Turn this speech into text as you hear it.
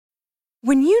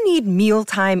When you need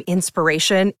mealtime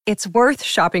inspiration, it's worth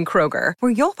shopping Kroger,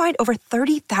 where you'll find over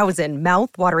 30,000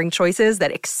 mouth-watering choices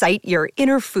that excite your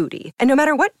inner foodie. And no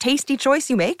matter what tasty choice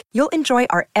you make, you'll enjoy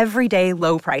our everyday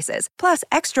low prices, plus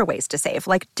extra ways to save,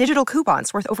 like digital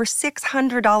coupons worth over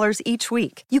 $600 each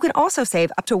week. You can also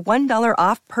save up to $1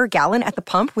 off per gallon at the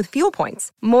pump with fuel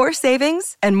points. More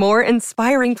savings and more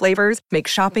inspiring flavors make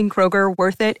shopping Kroger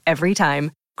worth it every time.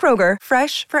 Kroger,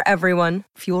 fresh for everyone.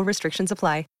 Fuel restrictions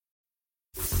apply.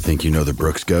 Think you know the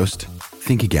Brooks Ghost?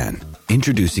 Think again.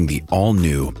 Introducing the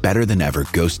all-new, better-than-ever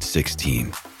Ghost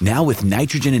 16. Now with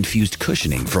nitrogen-infused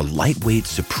cushioning for lightweight,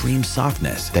 supreme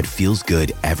softness that feels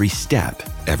good every step,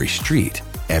 every street,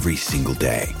 every single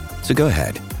day. So go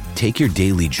ahead, take your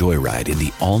daily joyride in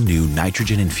the all-new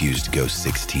nitrogen-infused Ghost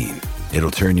 16.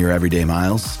 It'll turn your everyday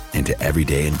miles into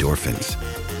everyday endorphins.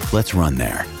 Let's run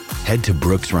there. Head to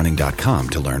brooksrunning.com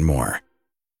to learn more.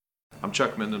 I'm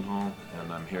Chuck Mindenhall,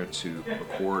 and I'm here to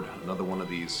record another one of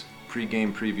these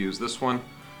pre-game previews. This one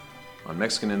on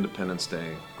Mexican Independence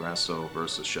Day, Grasso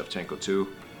versus Shevchenko 2.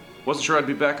 Wasn't sure I'd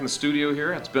be back in the studio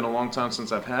here. It's been a long time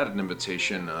since I've had an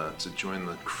invitation to join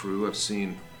the crew. I've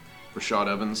seen Rashad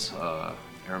Evans,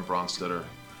 Aaron Bronstetter,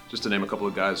 just to name a couple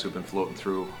of guys who've been floating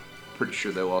through. Pretty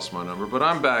sure they lost my number, but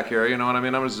I'm back here. You know what I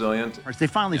mean? I'm resilient. They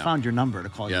finally found your number to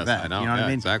call you back. I know. You know what I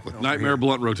mean? Exactly. Nightmare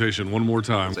blunt rotation one more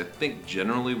time. I think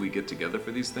generally we get together for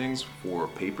these things for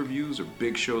pay-per-views or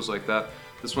big shows like that.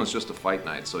 This one's just a fight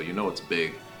night, so you know it's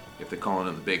big if they're calling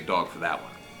in the big dog for that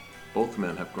one. Both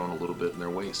men have grown a little bit in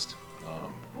their waist.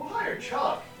 Who hired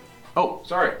Chuck? Oh,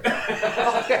 sorry.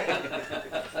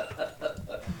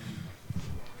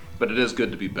 But it is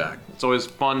good to be back. It's always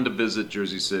fun to visit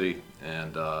Jersey City,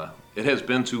 and it has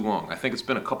been too long. I think it's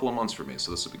been a couple of months for me,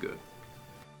 so this will be good.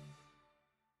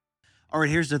 All right,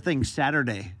 here's the thing.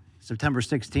 Saturday, September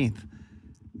 16th,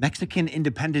 Mexican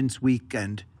Independence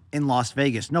Weekend in Las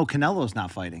Vegas. No, Canelo's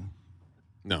not fighting.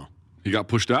 No. He got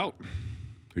pushed out.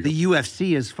 The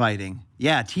UFC is fighting.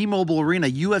 Yeah, T-Mobile Arena,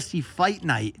 UFC Fight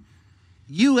Night.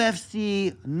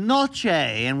 UFC Noche,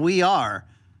 and we are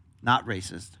not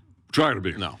racist. Trying to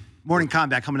be. No. Morning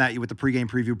Combat coming at you with the pregame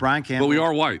preview. Brian Campbell. But we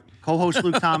are white. Co-host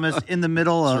Luke Thomas in the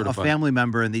middle, a family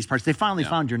member in these parts. They finally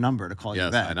found your number to call you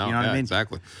back. I know. You know what I mean?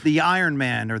 Exactly. The Iron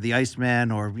Man or the Ice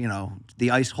Man or,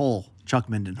 the Ice Hole, Chuck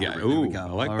Mindenhall. Yeah, There we go.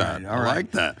 I like All that. right, I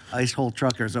like that. Ice Hole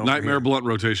Truckers over Nightmare here. blunt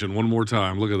rotation one more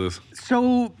time. Look at this.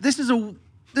 So this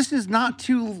is not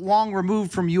too long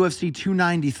removed from UFC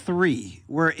 293.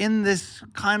 We're in this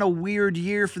kind of weird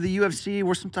year for the UFC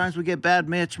where sometimes we get bad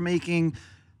matchmaking.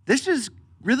 This is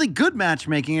really good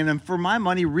matchmaking, and for my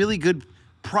money, really good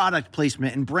product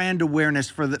placement and brand awareness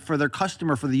for their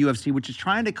customer for the UFC, which is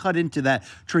trying to cut into that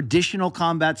traditional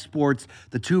combat sports,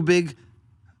 the two big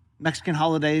Mexican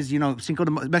holidays,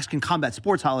 Mexican combat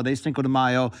sports holidays, Cinco de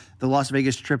Mayo, the Las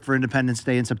Vegas trip for Independence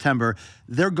Day in September.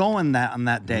 They're going on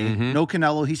that day. Mm-hmm. No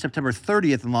Canelo. He's September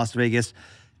 30th in Las Vegas.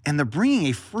 And they're bringing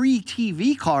a free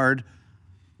TV card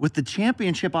with the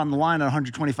championship on the line at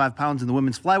 125 pounds in the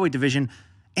women's flyweight division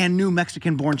and new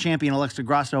Mexican-born champion Alexa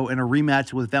Grasso in a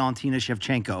rematch with Valentina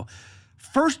Shevchenko.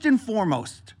 First and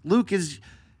foremost, Luke, is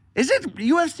it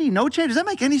UFC Noche? Does that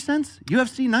make any sense?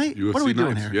 UFC night? UFC what are we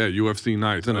doing nights. here? Yeah, UFC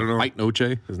nights. I don't know. Fight Noche?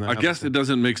 Isn't that I guess it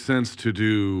doesn't make sense to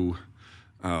do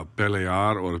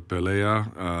pelear or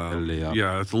pelea.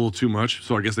 Yeah, it's a little too much.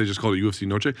 So I guess they just call it UFC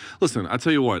Noche. Listen, I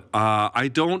tell you what, I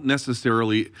don't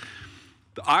necessarily.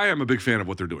 I am a big fan of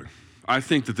what they're doing. I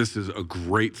think that this is a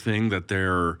great thing that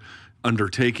they're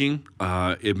undertaking.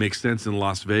 It makes sense in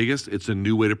Las Vegas. It's a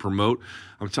new way to promote.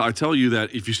 I tell you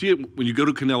that if you see it, when you go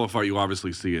to Canelo fight, you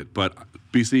obviously see it. But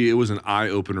BC, it was an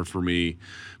eye-opener for me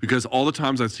because all the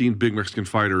times I've seen big Mexican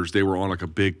fighters, they were on like a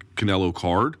big Canelo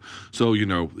card. So,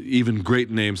 even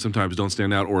great names sometimes don't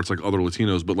stand out, or it's like other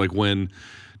Latinos. But like when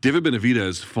David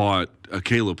Benavidez fought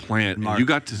Caleb Plant, and you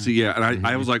got to see, and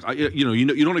I was like,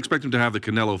 you don't expect him to have the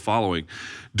Canelo following.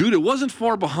 Dude, it wasn't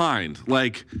far behind.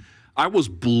 Like, I was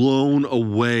blown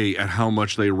away at how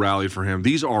much they rallied for him.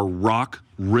 These are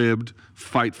rock-ribbed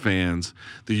fight fans.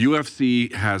 The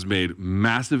UFC has made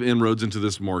massive inroads into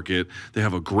this market. They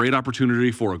have a great opportunity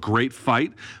for a great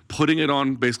fight, putting it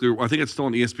on basically, I think it's still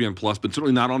on ESPN+, but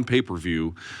certainly not on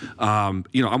pay-per-view. I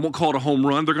won't call it a home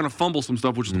run. They're going to fumble some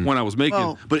stuff, which is the point I was making.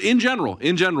 Well, but in general,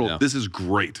 this is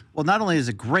great. Well, not only is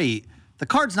it great, the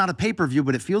card's not a pay-per-view,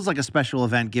 but it feels like a special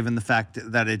event given the fact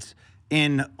that it's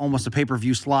in almost a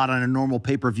pay-per-view slot on a normal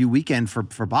pay-per-view weekend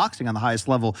for boxing on the highest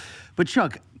level. But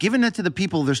Chuck, giving it to the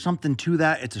people, there's something to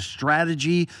that. It's a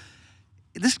strategy.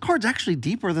 this card's actually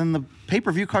deeper than the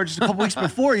pay-per-view card just a couple weeks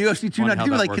before UFC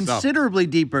 292, like considerably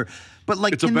deeper. But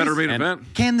like, it's a better main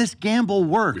event. Can this gamble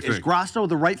work? Is Grasso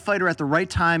the right fighter at the right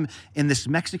time in this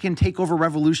Mexican takeover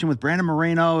revolution with Brandon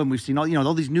Moreno? And we've seen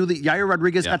all these new Yair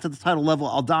Rodriguez got to the title level.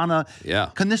 Aldana.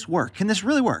 Yeah. Can this work? Can this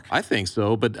really work? I think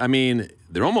so, but I mean,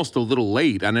 they're almost a little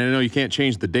late. And I know you can't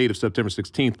change the date of September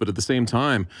 16th, but at the same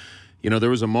time,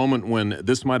 there was a moment when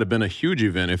this might have been a huge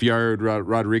event. If Yair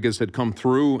Rodriguez had come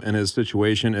through in his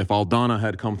situation, if Aldana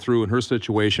had come through in her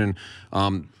situation,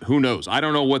 who knows? I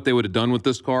don't know what they would have done with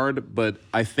this card, but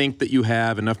I think that you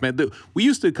have enough. We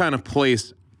used to kind of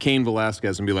place Cain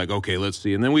Velasquez and be like, okay, let's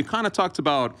see. And then we kind of talked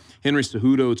about Henry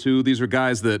Cejudo too. These are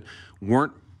guys that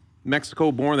weren't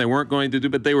Mexico born. They weren't going to do,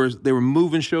 but they were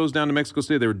moving shows down to Mexico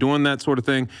City. They were doing that sort of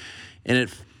thing. And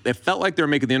it felt like they were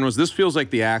making the inroads. This feels like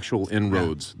the actual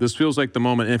inroads. Yeah. This feels like the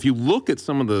moment. And if you look at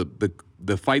some of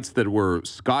the fights that were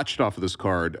scotched off of this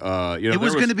card, it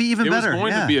was going to be even better. It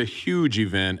was going to be a huge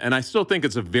event, and I still think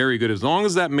it's a very good. As long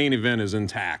as that main event is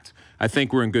intact, I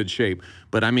think we're in good shape.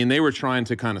 But I mean, they were trying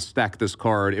to kind of stack this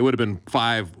card. It would have been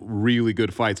 5 really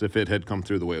good fights if it had come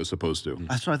through the way it was supposed to.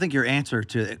 So I think your answer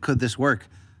to could this work?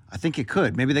 I think it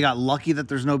could. Maybe they got lucky that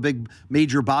there's no big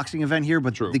major boxing event here,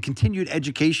 but the continued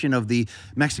education of the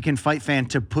Mexican fight fan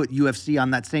to put UFC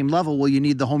on that same level, well, you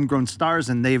need the homegrown stars,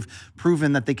 and they've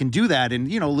proven that they can do that.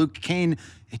 And, Luke Cain,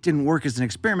 it didn't work as an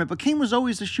experiment, but Cain was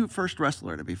always a shoot-first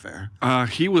wrestler, to be fair.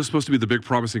 He was supposed to be the big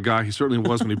promising guy. He certainly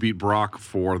was when he beat Brock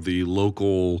for the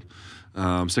local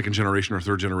second-generation or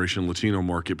third-generation Latino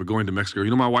market. But going to Mexico,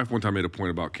 my wife one time made a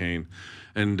point about Cain,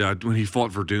 and when he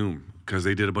fought Verdum, because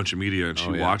they did a bunch of media, and she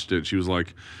watched it. She was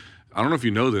like, I don't know if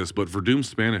you know this, but Verdum's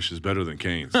Spanish is better than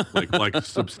Cain's, like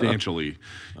substantially,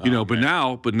 But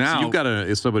now, so you've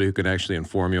got somebody who can actually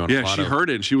inform you on. Yeah, she heard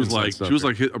it, and she was like,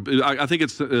 I think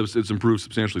it's improved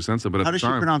substantially since then. But how does she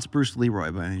pronounce Bruce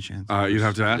Leroy by any chance? You'd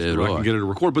have to ask her. I can get her to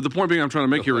record. But the point being, I'm trying to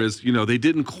make here is, they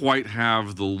didn't quite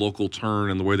have the local turn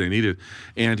and the way they needed,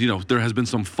 and there has been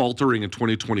some faltering in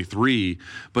 2023.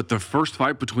 But the first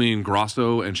fight between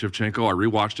Grasso and Shevchenko, I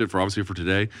rewatched it obviously for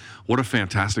today. What a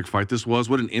fantastic fight this was!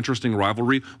 What an interesting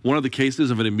rivalry. One of the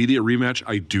cases of an immediate rematch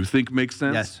I do think makes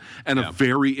sense. Yes. And a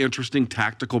very interesting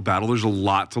tactical battle. There's a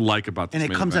lot to like about this.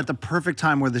 And it comes at the perfect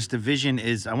time where this division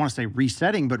is, I want to say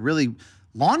resetting, but really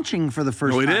launching for the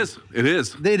first time. It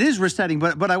is. It is resetting,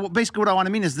 but basically what I want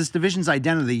to mean is this division's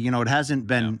identity, it hasn't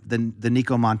been the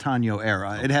Nico Montano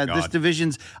era. This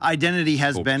division's identity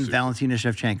has been Valentina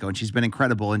Shevchenko, and she's been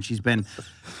incredible, and she's been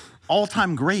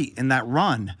all-time great in that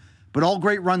run. But all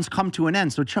great runs come to an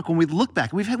end. So, Chuck, when we look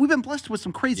back, we've been blessed with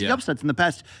some crazy upsets in the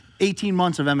past 18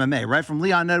 months of MMA, right? From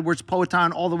Leon Edwards,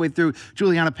 Poatan, all the way through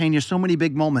Juliana Pena, so many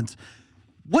big moments.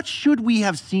 What should we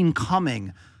have seen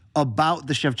coming about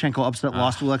the Shevchenko upset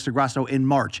loss to Alexa Grasso in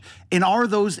March? And are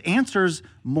those answers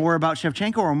more about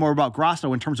Shevchenko or more about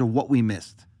Grasso in terms of what we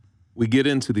missed? We get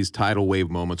into these tidal wave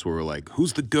moments where we're like,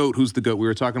 who's the GOAT? Who's the GOAT? We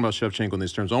were talking about Shevchenko in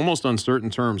these terms, almost uncertain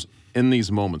terms in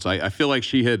these moments. I feel like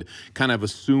she had kind of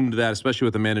assumed that, especially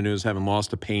with Amanda Nunes having lost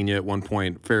to Pena at one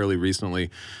point fairly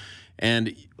recently.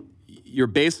 And you're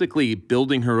basically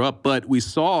building her up. But we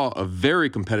saw a very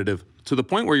competitive, to the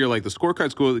point where you're like, the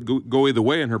scorecards go either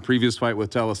way in her previous fight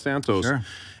with Taila Santos. Sure.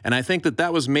 And I think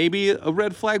that was maybe a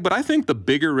red flag. But I think the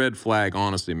bigger red flag,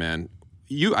 honestly, man,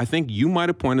 I think you might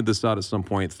have pointed this out at some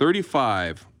point.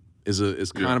 35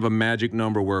 is kind of a magic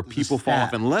number where people fall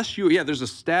off unless there's a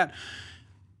stat.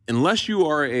 Unless you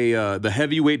are the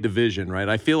heavyweight division, right?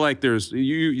 I feel like there's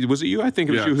was it you? I think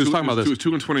it was you who's talking about this.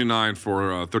 2-29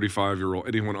 for 35-year-old,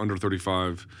 anyone under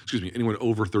 35. Anyone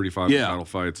over 35 in title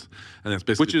fights, and that's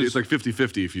basically it's like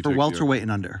 50-50 if you for take welterweight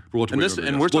and under. For welterweight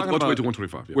and we're talking about to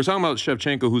 125. Yeah. We're talking about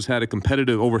Shevchenko, who's had a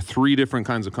competitive over 3 different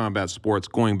kinds of combat sports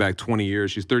going back 20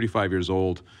 years. She's 35 years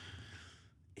old.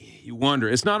 You wonder.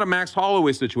 It's not a Max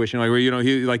Holloway situation, like where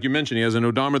he, like you mentioned, he has an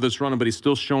odometer that's running, but he's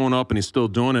still showing up and he's still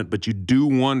doing it. But you do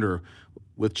wonder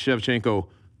with Shevchenko,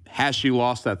 has she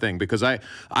lost that thing? Because I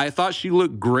thought she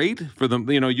looked great for them.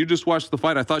 You just watched the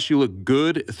fight. I thought she looked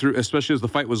good especially as the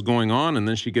fight was going on, and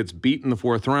then she gets beat in the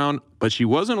 4th round. But she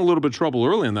was in a little bit of trouble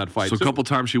early in that fight. So a couple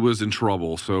times she was in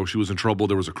trouble. There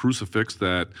was a crucifix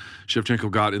that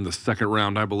Shevchenko got in the 2nd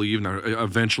round, I believe. Now,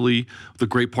 eventually, the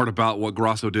great part about what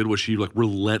Grasso did was she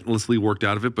relentlessly worked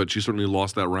out of it, but she certainly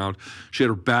lost that round. She had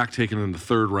her back taken in the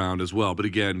 3rd round as well, but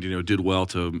again, did well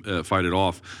to fight it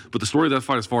off. But the story of that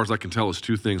fight, as far as I can tell, is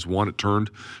 2 things. One, it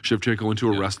turned Shevchenko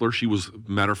into a wrestler. She was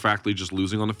matter-of-factly just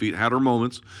losing on the feet, had her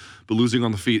moments, but losing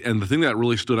on the feet. And the thing that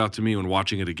really stood out to me when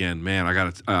watching it again, man,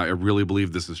 I really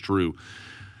believe this is true.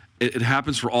 it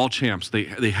happens for all champs. They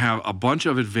have a bunch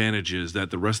of advantages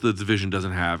that the rest of the division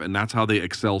doesn't have, and that's how they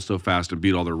excel so fast and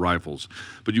beat all their rivals.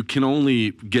 But you can only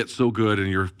get so good, and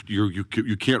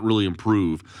you can't really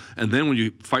improve. And then when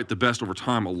you fight the best over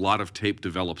time, a lot of tape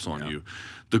develops on you.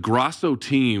 The Grasso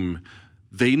team,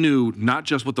 they knew not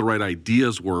just what the right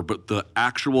ideas were, but the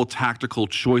actual tactical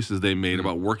choices they made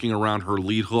about working around her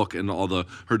lead hook and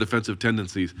her defensive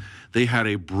tendencies. They had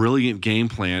a brilliant game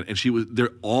plan, and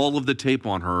all of the tape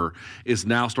on her is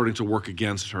now starting to work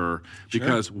against her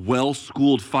because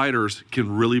well-schooled fighters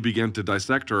can really begin to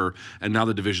dissect her, and now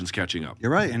the division's catching up.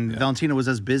 You're right, and Valentina was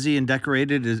as busy and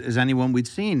decorated as anyone we'd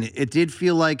seen. It did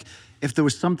feel like if there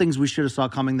was some things we should have saw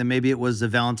coming, then maybe it was the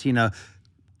Valentina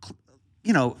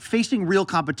facing real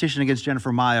competition against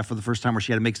Jennifer Maia for the first time where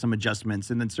she had to make some adjustments.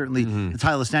 And then certainly the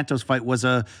Tyler Santos fight was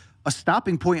a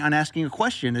stopping point on asking a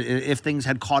question if things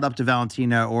had caught up to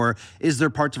Valentina, or is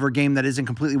there parts of her game that isn't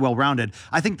completely well-rounded.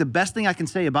 I think the best thing I can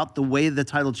say about the way the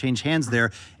title changed hands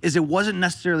there is it wasn't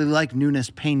necessarily like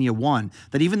Nunes-Pena won.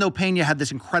 That even though Pena had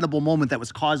this incredible moment that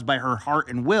was caused by her heart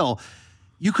and will,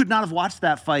 you could not have watched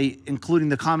that fight, including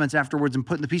the comments afterwards and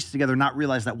putting the pieces together, and not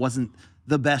realize that wasn't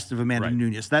the best of Amanda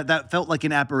Nunes. That felt like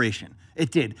an aberration.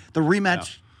 It did. The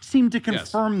rematch seemed to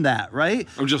confirm that, right?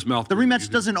 I'm just mouth. The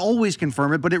rematch doesn't always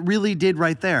confirm it, but it really did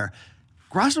right there.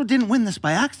 Grasso didn't win this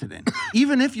by accident.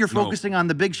 Even if you're focusing on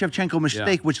the big Shevchenko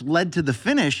mistake, which led to the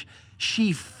finish,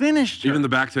 she finished her. Even the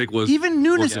back take was... Even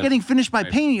Nunes getting finished by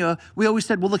Pena, we always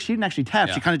said, well, look, she didn't actually tap.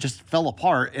 She kind of just fell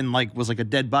apart and was like a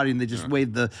dead body, and they just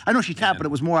waved the... I know she tapped, but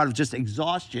it was more out of just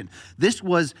exhaustion. This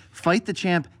was fight the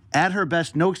champ at her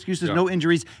best, no excuses, no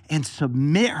injuries, and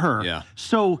submit her. Yeah.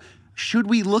 So... should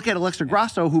we look at Alexa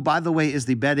Grasso, who, by the way, is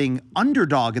the betting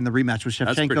underdog in the rematch with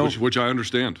Shevchenko, which I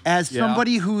understand, as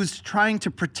somebody who's trying to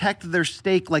protect their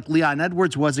stake like Leon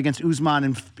Edwards was against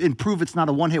Usman and prove it's not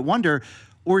a one-hit wonder,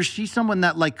 or is she someone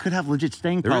that could have legit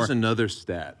staying power? There is another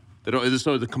stat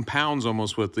so it compounds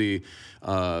almost with the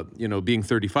being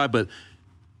 35, but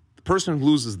the person who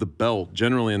loses the belt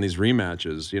generally in these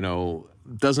rematches,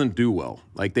 doesn't do well.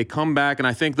 They come back, and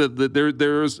I think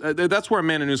that that's where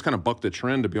Amanda Nunes kind of bucked the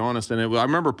trend, to be honest. And I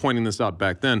remember pointing this out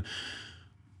back then.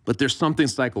 But there's something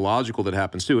psychological that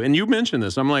happens too. And you mentioned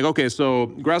this. I'm like, okay, so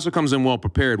Grasso comes in well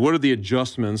prepared. What are the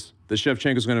adjustments that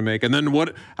Shevchenko's going to make? And then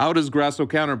how does Grasso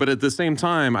counter? But at the same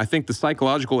time, I think the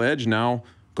psychological edge now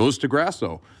goes to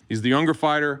Grasso. He's the younger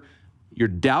fighter. You're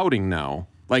doubting now.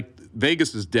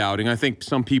 Vegas is doubting. I think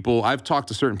I've talked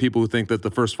to certain people who think that the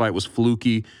first fight was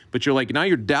fluky, but now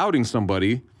you're doubting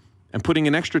somebody and putting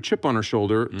an extra chip on her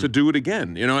shoulder to do it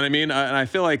again. You know what I mean? And I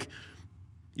feel like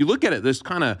you look at it, this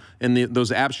kind of, in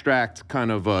those abstract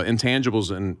kind of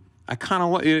intangibles, and I kind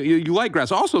of you like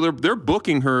Grasso. Also, they're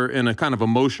booking her in a kind of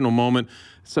emotional moment.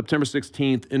 September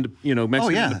 16th,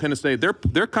 Mexican Independence Day.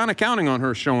 They're kind of counting on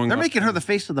her showing They're up. making her the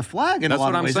face of the flag in a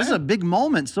lot of ways. Saying. This is a big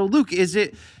moment. So, Luke,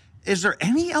 is there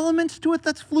any elements to it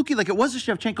that's fluky? It was a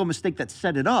Shevchenko mistake that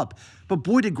set it up, but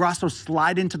boy, did Grasso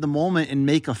slide into the moment and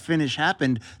make a finish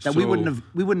happen that we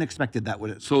wouldn't expected that,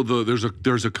 would it? So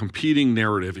there's a competing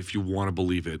narrative, if you want to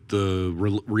believe it. The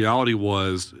reality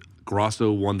was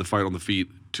Grasso won the fight on the feet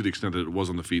to the extent that it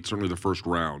was on the feet, certainly the first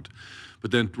round.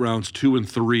 But then rounds 2 and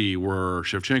 3 were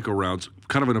Shevchenko rounds,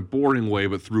 kind of in a boring way,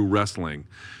 but through wrestling.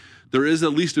 There is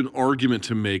at least an argument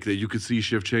to make that you could see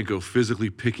Shevchenko physically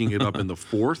picking it up in the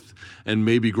fourth, and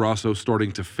maybe Grasso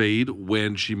starting to fade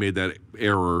when she made that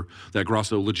error that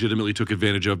Grasso legitimately took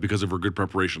advantage of because of her good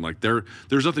preparation.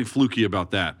 There's nothing fluky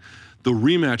about that. The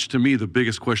rematch, to me, the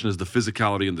biggest question is the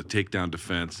physicality and the takedown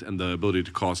defense and the ability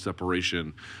to cause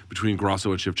separation between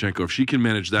Grasso and Shevchenko. If she can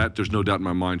manage that, there's no doubt in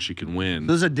my mind she can win.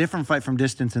 There's a different fight from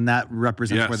distance, and that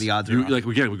represents where the odds are.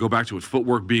 Again, we go back to it.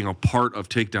 Footwork being a part of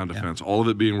takedown defense, all of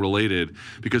it being related.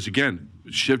 Because, again,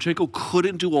 Shevchenko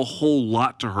couldn't do a whole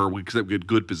lot to her except get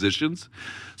good positions.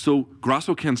 So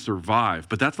Grasso can survive,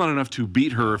 but that's not enough to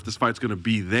beat her if this fight's going to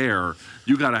be there.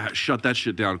 You got to shut that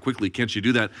shit down quickly. Can't you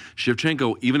do that?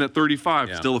 Shevchenko, even at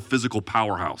 35, still a physical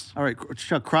powerhouse. All right,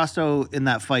 Chuck, Grasso in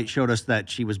that fight showed us that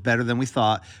she was better than we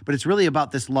thought, but it's really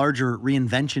about this larger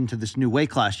reinvention to this new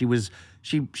weight class. She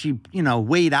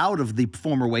weighed out of the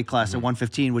former weight class at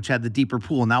 115, which had the deeper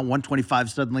pool. Now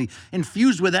 125 suddenly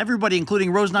infused with everybody,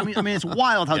 including Rose. I mean, it's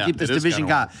wild how deep this division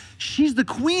got. She's the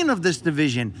queen of this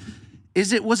division.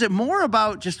 Was it more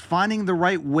about just finding the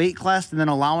right weight class and then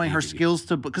allowing her skills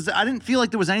to, because I didn't feel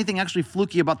like there was anything actually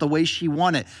fluky about the way she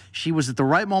won it. She was at the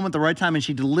right moment, the right time, and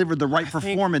she delivered the right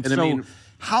performance.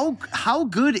 How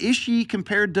good is she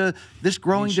compared to this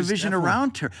growing division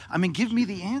around her? I mean, give me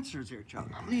the answers here, Chuck,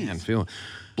 please. Man, feeling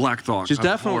Black Thought. She's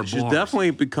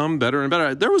definitely become better and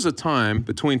better. There was a time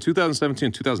between 2017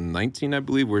 and 2019, I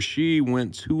believe, where she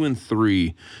went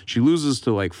 2-3. She loses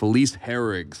to like Felice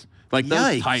Herrigs. Like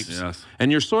those types. Yes.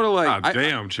 And you're sort of like,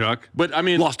 damn, Chuck. But I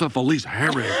mean, lost to Felice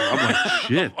Herrigs. I'm like,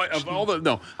 shit.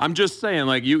 No, I'm just saying,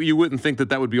 like, you wouldn't think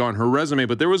that would be on her resume,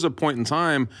 but there was a point in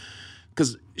time,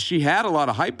 because she had a lot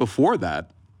of hype before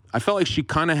that. I felt like she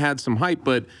kind of had some hype,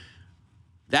 but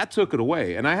that took it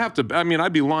away. And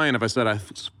I'd be lying if I said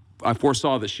I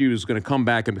foresaw that she was going to come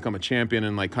back and become a champion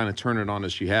and like kind of turn it on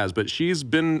as she has. But she's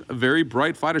been a very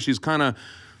bright fighter. She's kind of,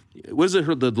 what is it?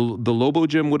 The Lobo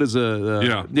Gym? What is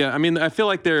a? Yeah. I mean, I feel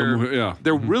like they're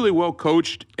really well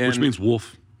coached, which means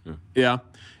wolf. Yeah,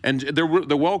 and they're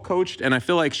well coached, and I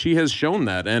feel like she has shown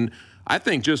that. And I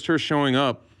think just her showing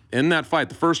up in that fight,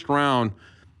 the first round,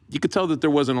 you could tell that there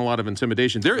wasn't a lot of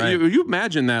intimidation. You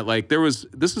imagine that, like,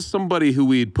 this is somebody who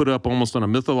we'd put up almost on a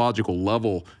mythological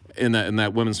level in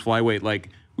that women's flyweight. Like,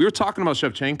 we were talking about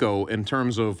Shevchenko in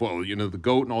terms of, the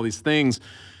GOAT and all these things.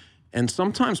 And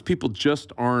sometimes people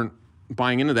just aren't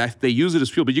buying into that. They use it as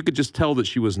fuel, but you could just tell that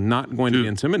she was not going to be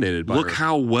intimidated by her. Look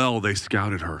how well they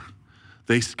scouted her.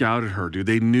 They scouted her, dude.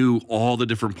 They knew all the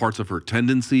different parts of her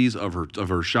tendencies, of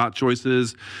her shot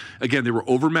choices. Again, they were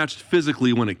overmatched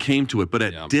physically when it came to it, but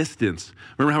at distance.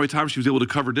 Remember how many times she was able to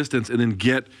cover distance and then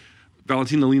get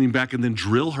Valentina leaning back and then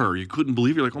drill her? You couldn't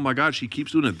believe it. You're like, oh my God, she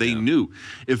keeps doing it. They knew.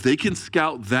 If they can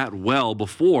scout that well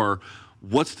before,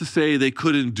 what's to say they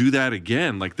couldn't do that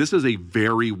again? Like, this is a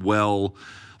very well,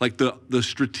 like, the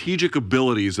strategic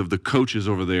abilities of the coaches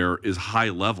over there is high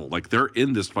level. Like, they're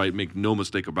in this fight, make no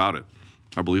mistake about it.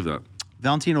 I believe that.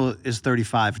 Valentina is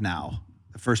 35 now.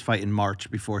 The first fight in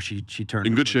March before she turned.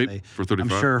 In good shape for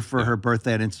 35. I'm sure for her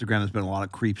birthday on Instagram, there's been a lot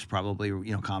of creeps probably,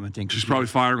 commenting. She's probably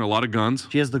firing a lot of guns.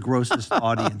 She has the grossest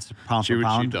audience, pound for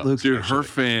pound. Luke, dude, her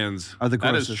fans are the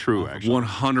grossest. That is true, actually.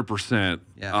 100%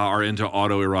 are into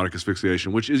autoerotic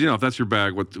asphyxiation, which is, if that's your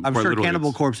bag. I'm sure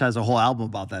Cannibal Corpse has a whole album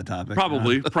about that topic.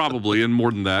 Probably, and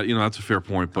more than that. That's a fair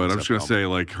point. But I'm just going to say,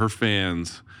 like, her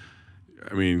fans,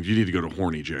 I mean, you need to go to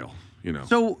horny jail.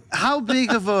 So how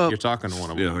big of a... You're talking to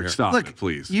one of them. Yeah, stop it,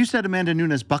 please. You said Amanda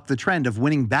Nunes bucked the trend of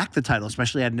winning back the title,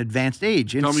 especially at an advanced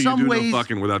age. Tell me you do no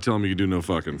fucking without telling me you do no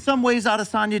fucking. In some ways,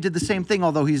 Adesanya did the same thing,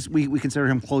 although we consider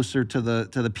him closer to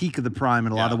the peak of the prime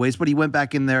in a lot of ways. But he went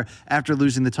back in there after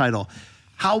losing the title.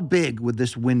 How big would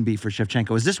this win be for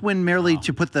Shevchenko? Is this win merely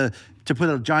to put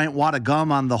a giant wad of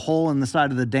gum on the hole in the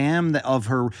side of the dam of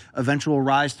her eventual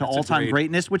rise to all-time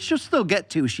greatness, which she'll still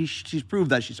get to? She's proved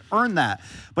that. She's earned that.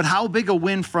 But how big a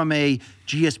win from a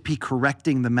GSP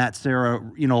correcting the Matt Serra,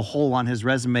 hole on his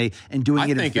resume and doing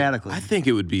it emphatically? I think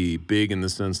it would be big in the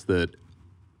sense that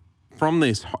from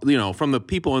from the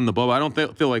people in the bubble, I don't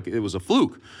feel like it was a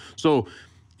fluke. So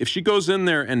if she goes in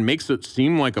there and makes it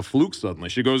seem like a fluke suddenly,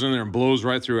 she goes in there and blows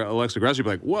right through Alexa Grasso, you'd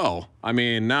be like, well, I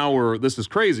mean, now this is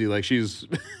crazy. Like, she's,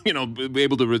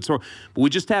 able to restore. But we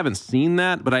just haven't seen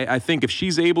that. But I think if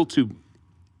she's able to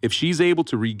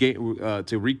regain,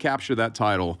 to recapture that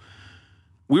title,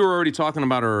 we were already talking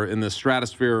about her in the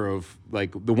stratosphere of,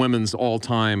 like, the women's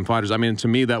all-time fighters. I mean, to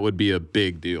me, that would be a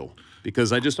big deal.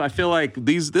 Because I feel like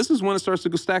this is when it starts to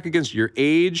go stack against your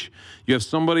age. You have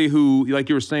somebody who, like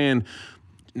you were saying,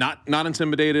 not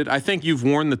intimidated. I think you've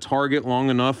worn the target long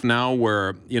enough now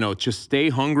where, just stay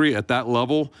hungry at that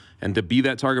level, and to be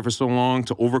that target for so long,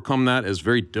 to overcome that is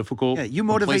very difficult. Yeah, you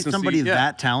motivate somebody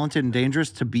that talented and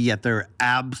dangerous to be at their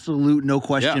absolute, no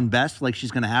question best, like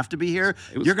she's going to have to be here.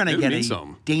 You're going to get a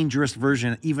dangerous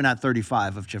version, even at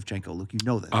 35, of Shevchenko. Luke, you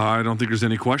know that. I don't think there's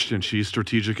any question. She's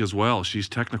strategic as well. She's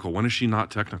technical. When is she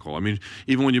not technical? I mean,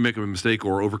 even when you make a mistake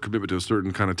or overcommitment to a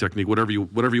certain kind of technique, whatever you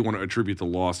want to attribute the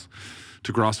loss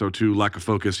to Grasso, to lack of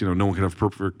focus, no one can have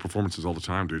perfect performances all the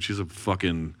time, dude. She's a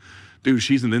fucking... Dude,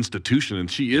 she's an institution, and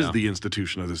she is the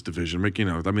institution of this division.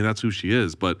 That's who she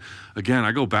is. But again,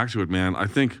 I go back to it, man. I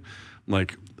think,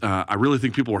 I really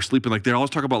think people are sleeping. Like, they always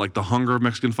talk about, like, the hunger of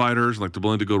Mexican fighters, like, they're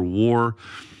willing to go to war.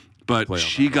 But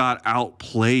she got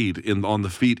outplayed on the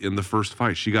feet in the first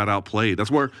fight. She got outplayed. That's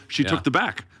where she took the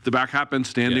back. The back happened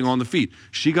standing on the feet.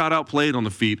 She got outplayed on the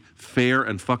feet, fair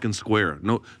and fucking square.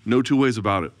 No two ways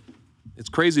about it. It's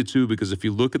crazy, too, because if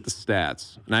you look at the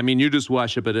stats, and I mean, you just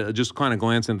watch it, but just kind of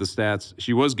glance at the stats,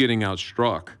 she was getting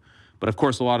outstruck. But, of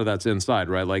course, a lot of that's inside,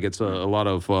 right? Like, it's a lot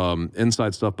of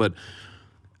inside stuff. But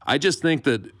I just think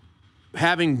that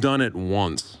having done it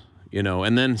once,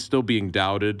 and then still being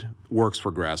doubted works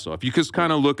for Grasso. If you just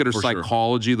kind of look at her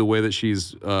psychology, the way that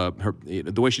she's,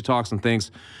 the way she talks and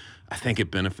thinks, I think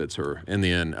it benefits her in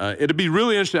the end. It'd be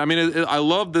really interesting. I mean, I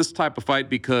love this type of fight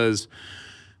because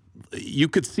you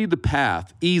could see the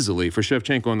path easily for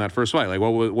Shevchenko in that first fight, like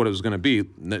what it was going to be.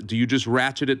 Do you just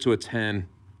ratchet it to a 10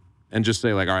 and just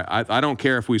say, like, all right, I don't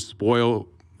care if we spoil,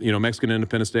 Mexican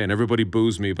Independence Day and everybody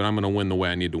boos me, but I'm going to win the way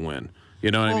I need to win.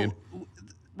 You know what I mean?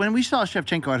 When we saw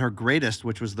Shevchenko at her greatest,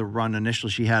 which was the run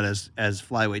initially she had as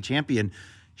flyweight champion,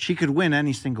 she could win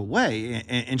any single way,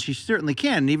 and she certainly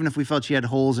can. And even if we felt she had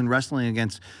holes in wrestling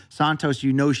against Santos,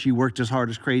 she worked as hard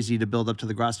as crazy to build up to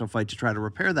the Grasso fight to try to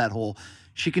repair that hole.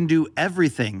 She can do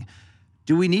everything.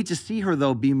 Do we need to see her,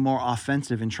 though, be more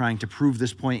offensive in trying to prove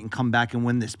this point and come back and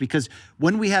win this? Because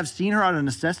when we have seen her out of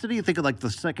necessity, think of like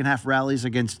the second half rallies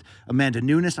against Amanda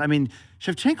Nunes. I mean,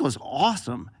 Shevchenko is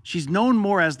awesome. She's known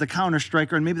more as the counter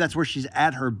striker, and maybe that's where she's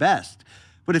at her best.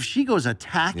 But if she goes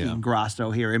attacking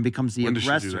Grasso here and becomes the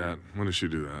aggressor. When does she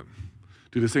do that?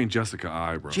 Dude, this ain't Jessica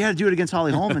I, bro. She had to do it against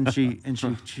Holly Holm, and she.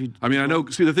 I mean, I know.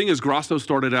 See, the thing is, Grasso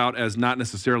started out as not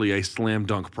necessarily a slam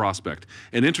dunk prospect,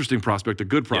 an interesting prospect, a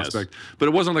good prospect, but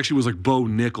it wasn't like she was like Bo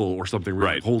Nickel or something.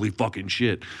 Really, like, holy fucking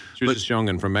shit. She was just young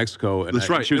and from Mexico, and that's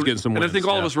right. She was getting some wins. And I think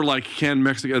all of us were like, can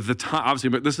Mexico at the time? Obviously,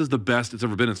 but this is the best it's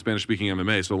ever been in Spanish-speaking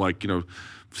MMA. So, like,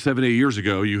 7-8 years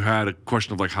ago, you had a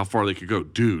question of like how far they could go,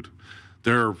 dude.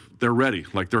 They're ready,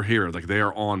 like they're here, like they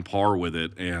are on par with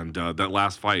it, and that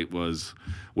last fight was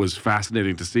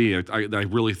fascinating to see. I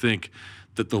really think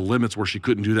that the limits where she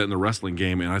couldn't do that in the wrestling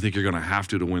game, and I think you're going to have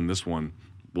to win this one.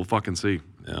 We'll fucking see.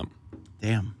 Yeah.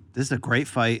 Damn, this is a great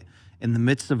fight in the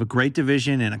midst of a great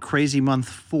division and a crazy month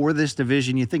for this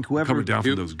division. You think whoever coming down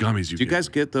from those gummies, do you guys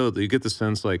get though? Do you get the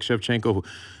sense like Shevchenko,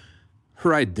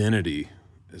 her identity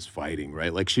is fighting,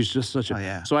 right? Like she's just such a. Oh,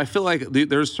 yeah. So I feel like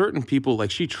there's certain people,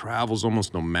 like she travels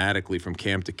almost nomadically from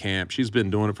camp to camp. She's been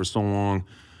doing it for so long.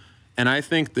 And I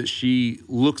think that she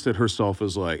looks at herself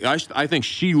as like, I think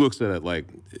she looks at it like,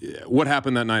 what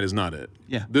happened that night is not it.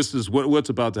 Yeah. This is what's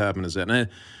about to happen is that. And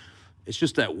it's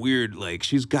just that weird, like,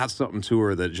 she's got something to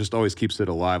her that just always keeps it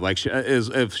alive. Like,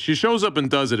 if she shows up and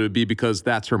does it, it would be because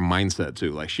that's her mindset,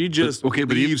 too. Like, she just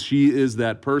believes she is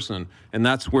that person, and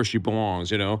that's where she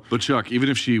belongs, But, Chuck, even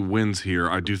if she wins here,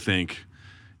 I do think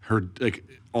her, like,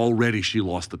 already she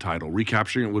lost the title.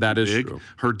 Recapturing it would be big. True.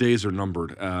 Her days are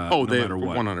numbered. No matter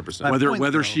what, 100%.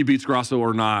 Whether she beats Grasso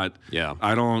or not. Yeah,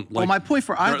 I don't. Like, well, my point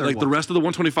for either like the rest of the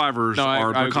 125ers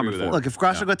are coming for. Look, if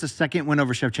Grasso gets a second win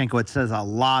over Shevchenko, it says a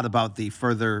lot about the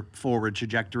further forward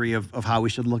trajectory of how we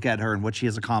should look at her and what she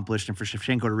has accomplished. And for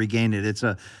Shevchenko to regain it, it's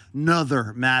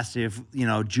another massive,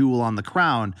 jewel on the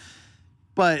crown.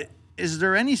 But is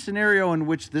there any scenario in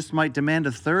which this might demand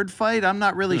a third fight? I'm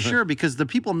not really sure, because the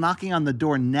people knocking on the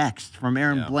door next, from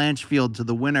Aaron Blanchfield to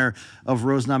the winner of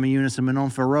Rose Namajunas and Manon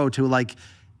Ferrot, to like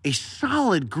a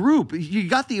solid group. You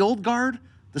got the old guard,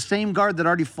 the same guard that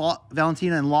already fought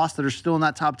Valentina and lost, that are still in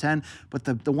that top 10, but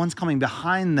the ones coming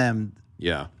behind them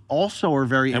also are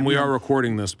very... And we are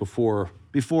recording this before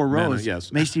Rose,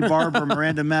 yes. Macy Barber,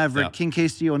 Miranda Maverick, King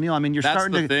Casey O'Neill. I mean, you're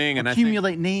starting to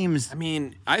accumulate names. I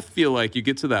mean, I feel like you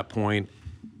get to that point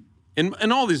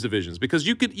in all these divisions, because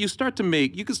you could start to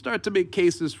make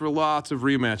cases for lots of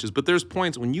rematches, but there's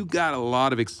points when you got a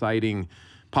lot of exciting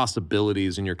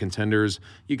possibilities in your contenders.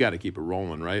 You got to keep it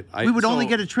rolling, right? We would only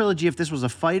get a trilogy if this was a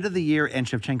fight of the year and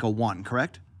Shevchenko won,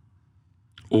 correct?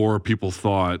 Or people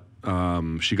thought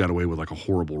she got away with like a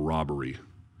horrible robbery.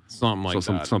 Something like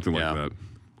that. Something like that.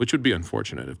 Which would be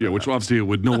unfortunate. Which obviously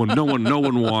would no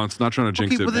one wants. Not trying to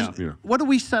jinx it. What do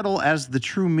we settle as the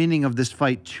true meaning of this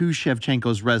fight to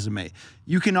Shevchenko's resume?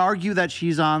 You can argue that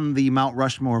she's on the Mount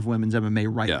Rushmore of women's MMA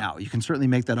right now. You can certainly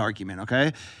make that argument,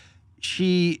 okay?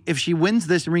 If she wins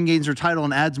this and regains her title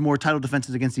and adds more title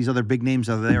defenses against these other big names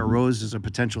out there, Rose is a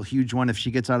potential huge one. If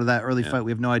she gets out of that early fight,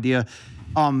 we have no idea.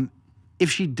 If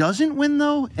she doesn't win,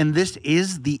 though, and this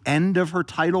is the end of her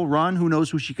title run, who knows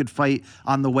who she could fight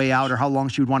on the way out or how long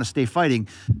she would want to stay fighting.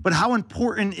 But how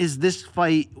important is this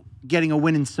fight getting a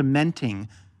win and cementing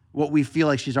what we feel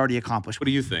like she's already accomplished? What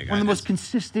do you think? One of the most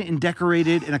consistent and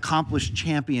decorated and accomplished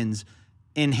champions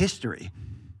in history.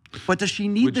 But does she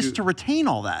need this to retain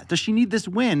all that? Does she need this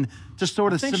win to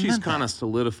sort of cement that? I think she's kind of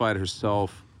solidified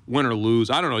herself. Win or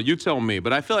lose, I don't know. You tell me.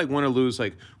 But I feel like win or lose,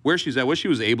 like where she's at, what she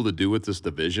was able to do with this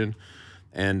division.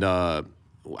 And I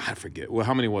forget. Well,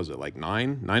 how many was it? Like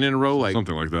nine in a row? Like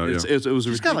something like that. It was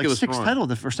a ridiculous run. She's got like 6 run.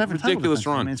 title or 7 title ridiculous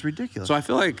run. I mean, it's ridiculous. So I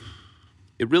feel like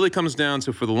it really comes down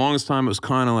to, for the longest time, it was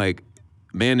kind of like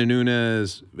Amanda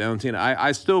Nunes, Valentina.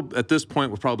 I still, at this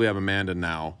point, would probably have Amanda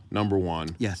now, number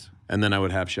one. Yes. and then I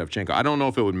would have Shevchenko. I don't know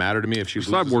if it would matter to me if she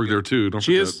loses Cyborg again. there too. Don't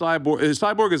She forget. is Cyborg.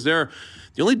 Cyborg is there.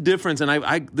 The only difference, and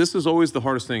I this is always the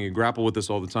hardest thing. You grapple with this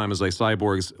all the time. Is like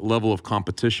Cyborg's level of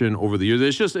competition over the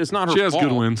years. It's not her. She has fault.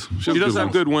 good wins. She does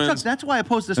have good wins. Chuck, that's why I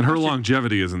posed this And her question.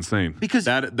 longevity is insane. Because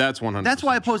That's 100%. That's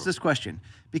why I posed this question.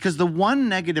 Because the one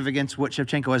negative against what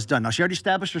Shevchenko has done, now she already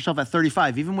established herself at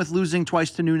 35, even with losing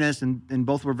twice to Nunes and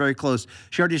both were very close.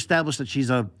 She already established that she's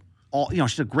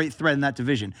she's a great threat in that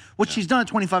division. What she's done at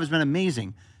 25 has been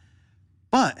amazing.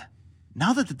 But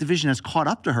now that the division has caught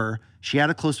up to her, she had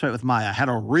a close fight with Maya, had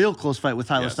a real close fight with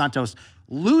Tyler Santos,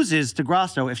 loses to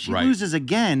Grasso. If she loses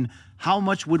again, how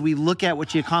much would we look at what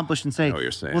she accomplished and say, know what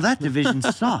you're saying. well, that division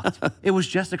sucked. It was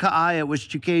Jessica Ai, it was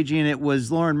Chukagian, and it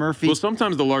was Lauren Murphy. Well,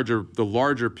 sometimes the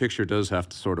larger picture does have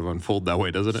to sort of unfold that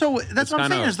way, doesn't it? So that's It's what I'm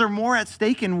saying. kinda- Is there more at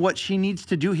stake in what she needs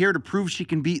to do here to prove she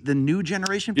can beat the new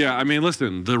generation? Yeah, I mean,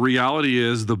 listen, the reality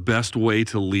is the best way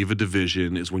to leave a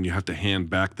division is when you have to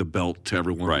hand back the belt to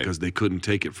everyone because they couldn't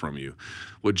take it from you.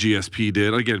 What GSP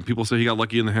did, again, people say he got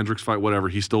lucky in the Hendricks fight, whatever,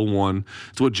 he still won.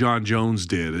 It's what John Jones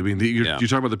did. I mean, you're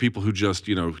talking about the people who just,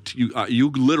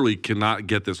 you literally cannot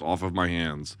get this off of my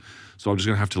hands. So I'm just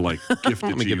gonna have to gift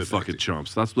it to you, fucking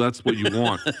chumps. That's what you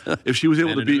want. If she was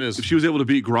able to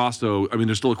beat Grasso, I mean,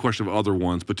 there's still a question of other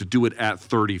ones, but to do it at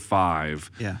 35,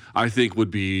 I think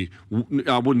would be.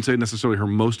 I wouldn't say necessarily her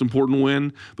most important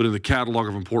win, but in the catalog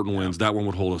of important wins, that one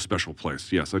would hold a special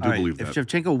place. Yes, I do believe that. If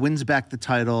Shevchenko wins back the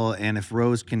title and if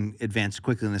Rose can advance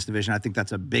quickly in this division, I think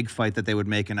that's a big fight that they would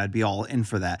make, and I'd be all in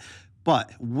for that.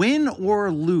 But win or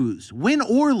lose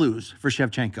for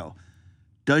Shevchenko.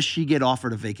 Does she get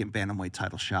offered a vacant bantamweight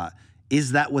title shot?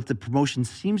 Is that what the promotion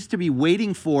seems to be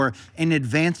waiting for in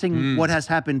advancing what has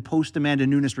happened post Amanda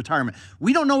Nunes retirement?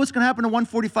 We don't know what's going to happen to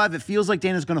 145. It feels like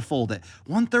Dana's going to fold it.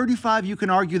 135, you can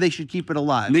argue they should keep it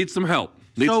alive. Needs some help.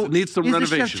 Needs some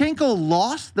renovation. Is the Shevchenko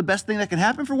loss the best thing that can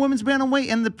happen for women's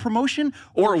bantamweight and the promotion?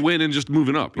 Or a win and just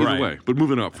moving up, either way. But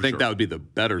moving up, I think that would be the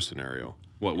better scenario.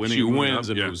 What, winning? She wins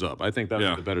and moves up. I think that would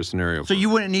be the better scenario. So you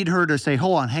wouldn't need her to say,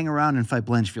 hold on, hang around and fight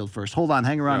Blanchfield first. Hold on,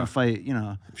 hang around and fight,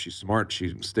 If she's smart,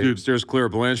 she steers clear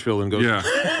of Blanchfield and goes. Yeah.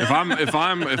 if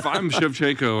I'm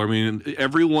Shevchenko, I mean,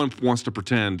 everyone wants to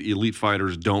pretend elite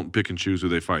fighters don't pick and choose who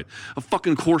they fight. Of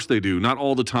fucking course they do. Not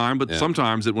all the time, but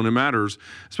sometimes when it matters,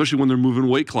 especially when they're moving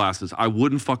weight classes, I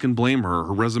wouldn't fucking blame her.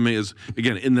 Her resume is,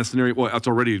 again, in this scenario, well, that's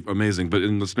already amazing, but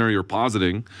in the scenario you're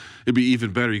positing, it'd be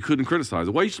even better. You couldn't criticize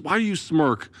it. Why do you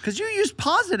smirk? Because you use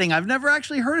positing. I've never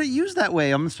actually heard it used that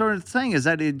way. I'm sort of saying, is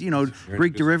that a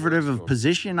Greek derivative of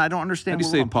position? I don't understand. How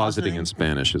do you say positing in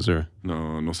Spanish? Is there?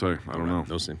 No sé. I don't know.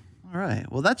 No sé. All right.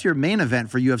 Well, that's your main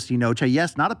event for UFC Noche.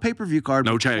 Yes, not a pay-per-view card,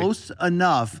 but close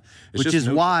enough, which is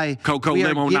why we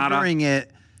are giving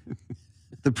it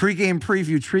the pregame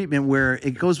preview treatment where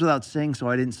it goes without saying, so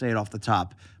I didn't say it off the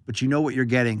top. But you know what you're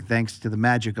getting thanks to the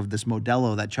magic of this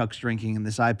Modelo that Chuck's drinking in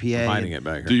this IPA. I'm hiding it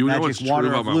back here. Do you know what's true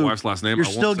about my wife's last name? You're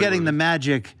still getting the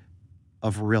magic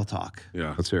of real talk.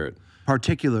 Yeah. Let's hear it.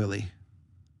 Particularly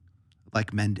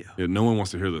like men do. Yeah, no one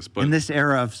wants to hear this. But in this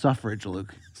era of suffrage,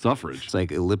 Luke. Suffrage? It's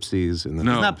like ellipses. And then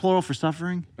No. Isn't that plural for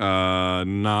suffering?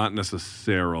 Not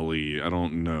necessarily. I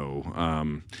don't know.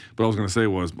 But I was going to say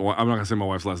was, I'm not going to say my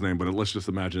wife's last name, but let's just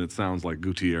imagine it sounds like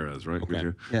Gutierrez, right? Okay.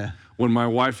 Gutierrez? Yeah. When my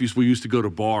wife we used to go to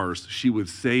bars, she would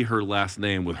say her last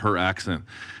name with her accent.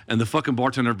 And the fucking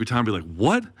bartender every time would be like,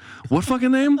 what? What fucking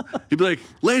name? He'd be like,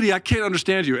 lady, I can't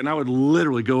understand you. And I would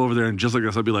literally go over there and just like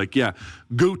this, I'd be like, yeah,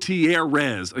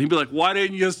 Gutierrez. And he'd be like, why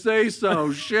didn't you say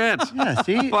so? Shit. Yeah,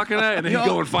 see? Fucking A. And then he'd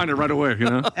go and find it right away, you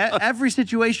know? Every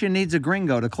situation needs a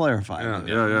gringo to clarify.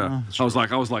 Yeah. I was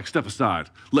like, step aside.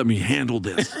 Let me handle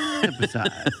this. Step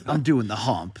aside. I'm doing the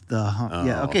hump.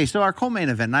 Yeah. Okay. So our co-main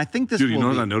event, and I think this. Dude, you know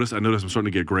what I noticed? I noticed I'm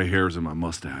starting to get gray hairs in my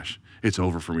mustache. It's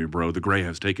over for me, bro. The gray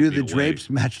has taken me the away. Drapes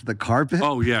match the carpet?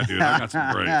 Oh yeah, dude. I got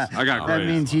some grays. I got grays. That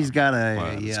means he's got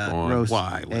a gross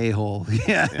a-hole.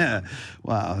 Yeah.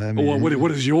 Wow. I mean,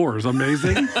 what is yours?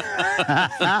 Amazing.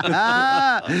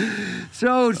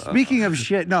 So speaking of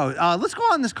shit, let's go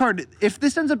on this card. If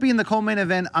this ends up being the co-main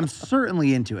event, I'm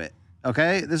certainly into it.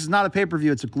 Okay, this is not a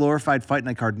pay-per-view; it's a glorified fight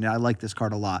night card, and I like this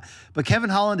card a lot. But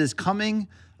Kevin Holland is coming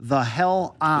the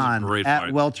hell on at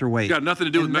fight. welterweight. It's got nothing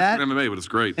to do with Mexican MMA, but it's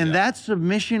great. And that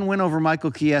submission win over Michael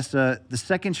Chiesa, the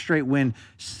second straight win,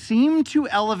 seemed to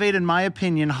elevate, in my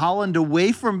opinion, Holland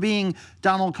away from being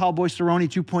Donald Cowboy Cerrone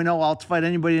 2.0. I'll fight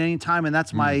anybody at any time, and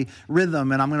that's my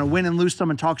rhythm, and I'm going to win and lose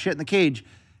some and talk shit in the cage.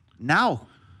 Now,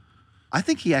 I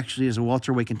think he actually is a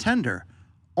welterweight contender.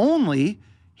 Only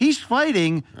he's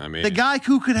fighting the guy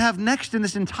who could have next in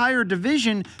this entire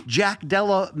division, Jack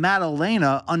Della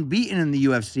Maddalena, unbeaten in the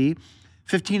UFC,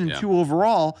 15-2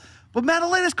 overall. But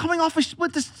Maddalena's coming off a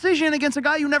split decision against a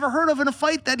guy you never heard of in a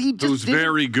fight that he just who's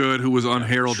very good, who was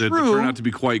unheralded, but turned out to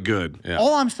be quite good. Yeah.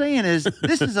 All I'm saying is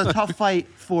this is a tough fight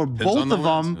for both of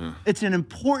them. Yeah. It's an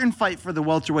important fight for the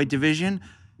welterweight division.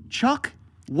 Chuck,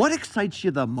 what excites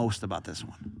you the most about this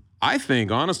one? I think,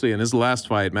 honestly, in his last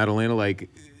fight, Maddalena, like,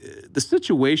 the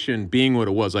situation being what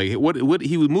it was, like, what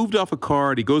he moved off a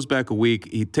card, he goes back a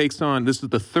week, he takes on, this is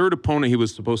the third opponent he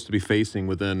was supposed to be facing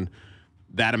within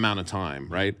that amount of time,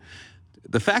 right?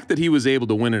 The fact that he was able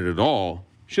to win it at all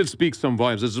should speak some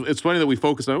volumes. It's funny that we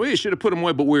focus on, well, you should have put him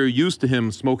away, but we're used to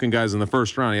him smoking guys in the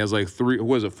first round. He has like 4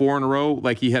 in a row?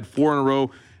 Like, he had 4 in a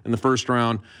row in the first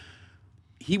round.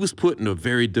 He was put in a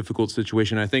very difficult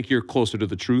situation. I think you're closer to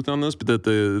the truth on this, but that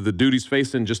the dude he's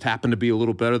facing just happened to be a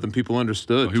little better than people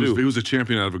understood. He was a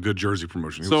champion out of a good Jersey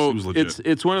promotion. He was legit.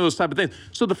 It's one of those type of things.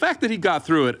 So the fact that he got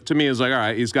through it, to me, is like, all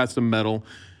right, he's got some mettle.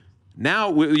 Now,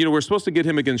 we're supposed to get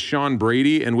him against Sean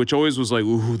Brady, and which always was like,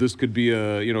 ooh, this could be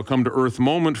a come to earth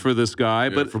moment for this guy.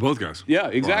 Yeah, but for both guys. Yeah,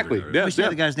 exactly. We said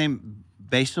the guy's name,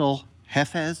 Basil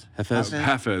Hafez?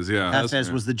 Hafez, yeah.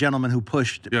 Hafez was the gentleman who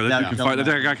pushed. Yeah, that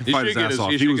guy can fight his ass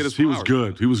off. He was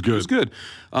good. He was good.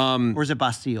 Or is it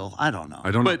Basile? I don't know.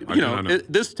 I don't know.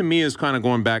 But this to me is kind of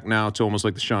going back now to almost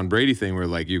like the Sean Brady thing, where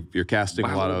like you're casting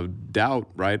a lot of doubt,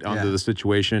 right, onto the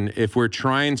situation. If we're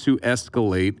trying to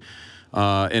escalate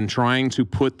and trying to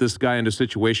put this guy into a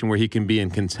situation where he can be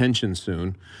in contention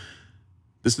soon,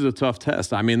 this is a tough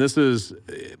test. I mean, this is...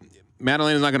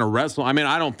 Maddalena's not going to wrestle. I mean,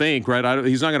 I don't think, right?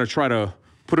 He's not going to try to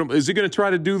put him. Is he going to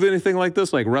try to do anything like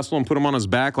this, like wrestle and put him on his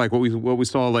back, like what we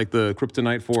saw, like the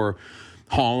kryptonite for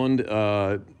Holland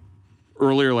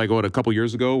earlier, like a couple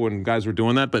years ago when guys were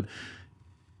doing that? But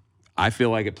I feel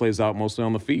like it plays out mostly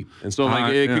on the feet, and so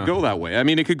it could go that way. I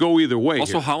mean, it could go either way.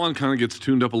 Also, Holland kind of gets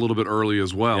tuned up a little bit early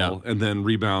as well, and then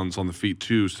rebounds on the feet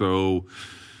too. So.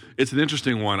 It's an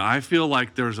interesting one. I feel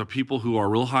like there's people who are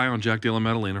real high on Jack Della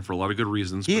Maddalena for a lot of good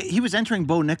reasons. He was entering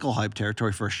Bo Nickel hype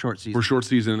territory for a short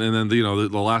season. And then the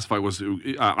last fight was,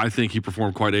 I think he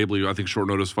performed quite ably. I think short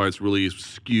notice fights really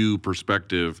skew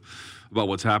perspective about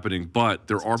what's happening. But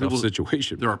there are people.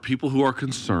 Situation. There are people who are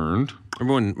concerned.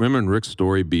 Remember when Rick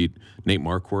Story beat Nate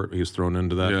Marquardt? He was thrown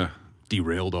into that. Yeah.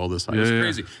 Derailed all this. It's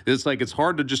crazy. It's like it's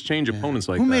hard to just change opponents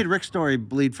like that. Who made Rick Story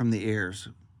bleed from the ears?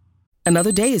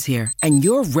 Another day is here, and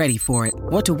you're ready for it.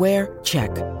 What to wear? Check.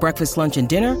 Breakfast, lunch, and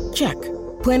dinner? Check.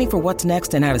 Planning for what's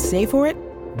next and how to save for it?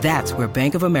 That's where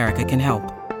Bank of America can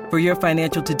help. For your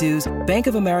financial to-dos, Bank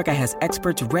of America has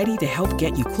experts ready to help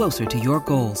get you closer to your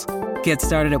goals. Get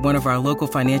started at one of our local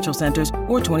financial centers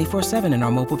or 24/7 in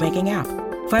our mobile banking app.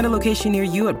 Find a location near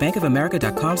you at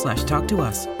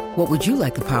bankofamerica.com/talktous. What would you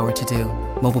like the power to do?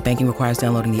 Mobile banking requires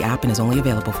downloading the app and is only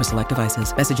available for select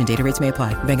devices. Message and data rates may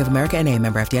apply. Bank of America NA,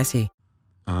 member FDIC.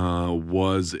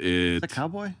 Was it... The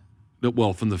Cowboy?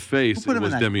 Well, from the face, it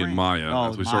was Demi and Maya.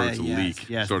 As we started to leak.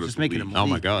 Yes, just making him leak. Oh,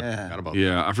 my God.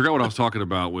 I forgot what I was talking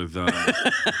about with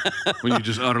when you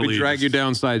just utterly... We drag you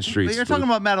down side streets. But you're talking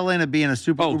about Maddalena being a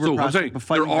super uber prospect.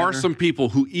 There are some people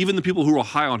who, even the people who are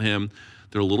high on him,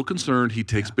 they're a little concerned. He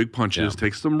takes big punches,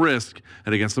 takes some risk,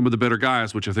 and against some of the better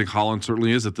guys, which I think Holland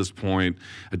certainly is at this point,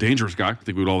 a dangerous guy. I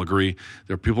think we would all agree.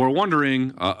 There are people who are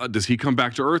wondering, does he come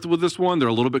back to earth with this one? They're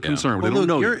a little bit concerned. Well, they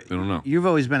don't know. You've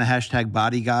always been a hashtag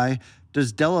body guy.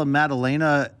 Does Della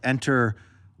Maddalena enter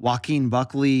Joaquin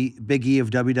Buckley, Big E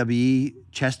of WWE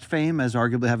chest fame as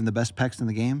arguably having the best pecs in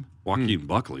the game? Joaquin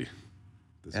Buckley.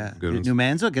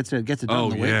 Numanza gets it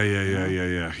done.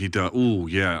 Yeah. He does. Ooh,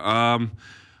 yeah.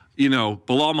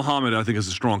 Bilal Muhammad, I think, is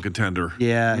a strong contender. For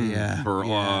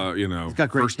he's got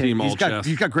great first team all chest.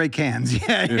 He's got great cans.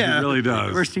 Yeah. He really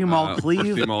does. First team all cleave.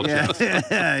 First team all chest.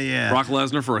 Brock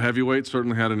Lesnar for a heavyweight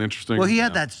certainly had an interesting. Well, he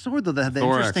had that sword though, that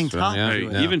interesting top.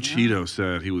 Even Cheeto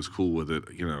said he was cool with it.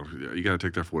 You got to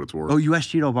take that for what it's worth. Oh, you asked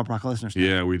Cheeto about Brock Lesnar.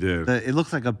 Yeah, we did. It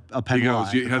looks like a pen. He goes.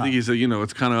 I think he said,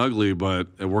 it's kind of ugly, but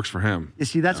it works for him. You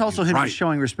see, that's also him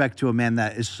showing respect to a man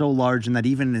that is so large and that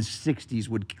even in his 60s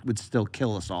would still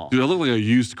kill us all. Dude, I look like a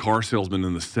used car salesman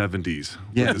in the 70s.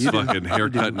 Yeah, with this fucking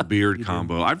haircut and beard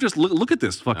combo. I've just look at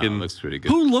this fucking. Looks pretty good.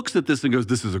 Who looks at this and goes,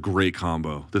 "This is a great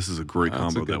combo. This is a great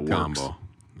combo that works."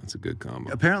 That's a good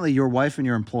combo. Apparently, your wife and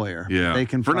your employer. Yeah. They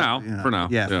can for now. Yeah,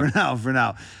 for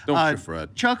now. Don't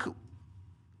fret. Chuck,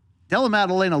 Della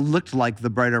Maddalena looked like the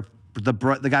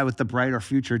guy with the brighter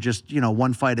future just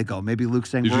one fight ago. Maybe Luke's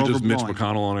saying Did we're you just Mitch overblowing.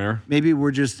 McConnell on air? Maybe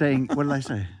we're just saying. What did I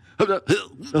say?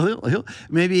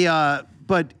 Maybe.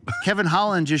 But Kevin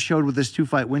Holland just showed with this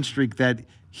 2-fight win streak that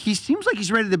he seems like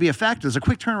he's ready to be a factor. There's a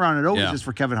quick turnaround it always is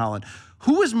for Kevin Holland.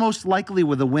 Who is most likely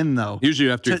with a win, though? Usually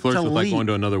after he flirts with like going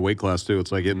to another weight class, too.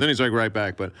 It's like, then he's like right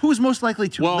back. But who is most likely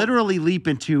to literally leap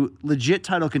into legit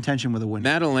title contention with a win?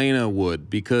 Maddalena would,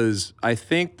 because I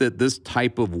think that this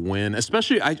type of win,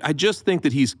 especially, I just think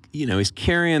that he's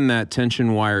carrying that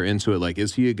tension wire into it. Like,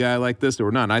 is he a guy like this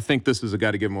or not? And I think this is a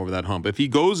guy to get him over that hump. If he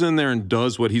goes in there and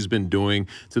does what he's been doing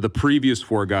to the previous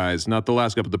 4 guys, not the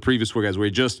last guy, but the previous 4 guys, where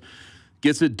he just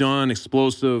gets it done,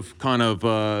 explosive, kind of,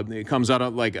 it comes out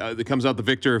the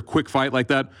victor, quick fight like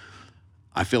that.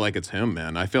 I feel like it's him,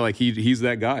 man. I feel like he's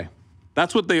that guy.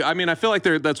 That's what I feel like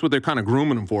that's what they're kind of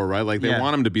grooming him for, right? Like they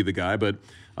want him to be the guy, but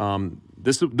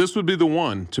this would be the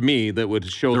one to me that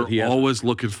would show that he has. They're always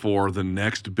looking for the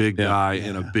next big guy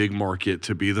in a big market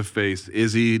to be the face.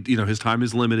 Is he? His time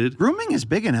is limited. Grooming is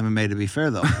big in MMA, to be fair,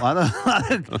 though. A lot of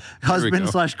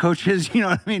husbands/coaches. You know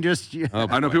what I mean?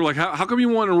 I know people are like, how come you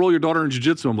want to enroll your daughter in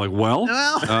jiu-jitsu? I'm like,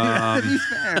 to be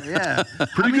fair, yeah.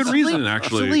 Pretty good reason,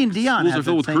 actually. Celine Dion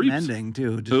Schools had the same ending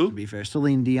too. Just to be fair,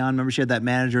 Celine Dion. Remember, she had that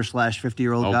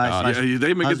manager/50-year-old guy. Yeah,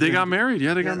 they got married.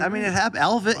 Yeah, they got married. I mean, it happened.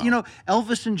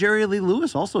 Elvis and Jerry Lee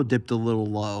Lewis also dipped a little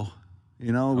low.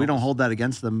 We don't hold that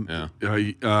against them. Yeah.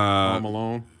 Karl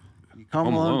Malone. Karl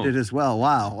Malone did as well.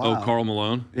 Wow. Oh, Karl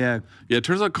Malone? Yeah. Yeah, it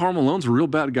turns out Karl Malone's a real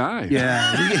bad guy.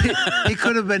 Yeah. He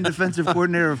could have been defensive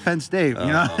coordinator of Penn State. You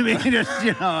know what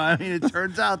I mean? It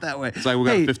turns out that way. It's like we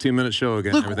got a 15-minute show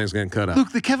again. Luke, everything's getting cut out.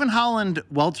 Luke, the Kevin Holland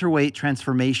welterweight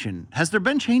transformation, has there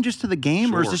been changes to the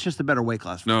game, or is this just a better weight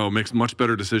class? No, makes much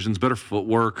better decisions, better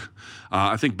footwork.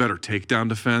 I think better takedown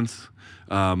defense,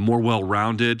 more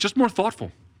well-rounded, just more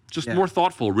thoughtful. More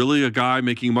thoughtful. Really a guy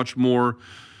making much more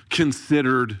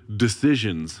considered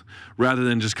decisions rather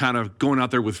than just kind of going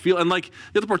out there with feel. And like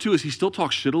the other part too is he still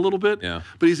talks shit a little bit,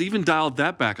 but he's even dialed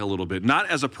that back a little bit. Not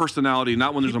as a personality,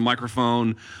 not when there's a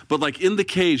microphone, but like in the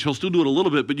cage, he'll still do it a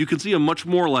little bit, but you can see him much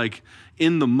more like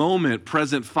in the moment,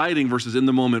 present fighting versus in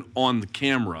the moment on the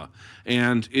camera.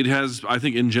 And it has, I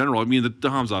think, in general, I mean, the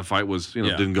Hamzat fight was,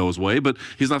 didn't go his way, but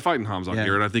he's not fighting Hamzat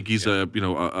here, and I think he's a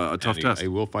tough test. He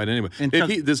will fight anyway.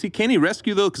 Can he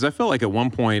rescue though? Because I felt like at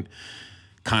one point,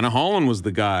 kind of Holland was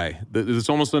the guy. It's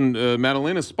almost on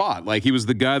Maddalena's spot. Like, he was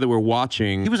the guy that we're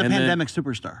watching. He was a pandemic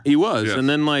superstar. He was. Yes. And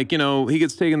then, he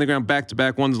gets taken to the ground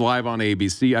back-to-back. One's live on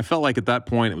ABC. I felt like at that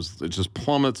point it just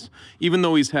plummets, even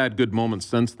though he's had good moments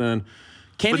since then.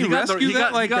 Can he rescue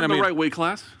that? He got in the right weight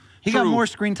class. He got more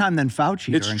screen time than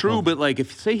Fauci. It's true, but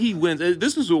if say he wins,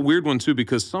 this is a weird one too,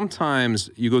 because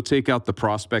sometimes you go take out the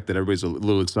prospect that everybody's a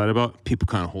little excited about, people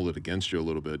kind of hold it against you a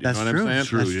little bit. You know what I'm saying? That's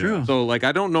true. So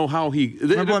I don't know how he.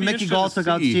 Remember when Mickey Gall took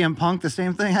out CM Punk? The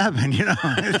same thing happened.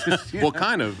 Well,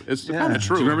 kind of. It's kind of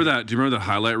true. Do you remember that? Do you remember the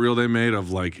highlight reel they made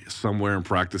of somewhere in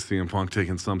practice CM Punk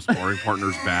taking some sparring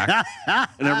partner's back,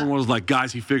 and everyone was like,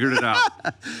 "Guys, he figured it out."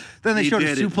 Then they showed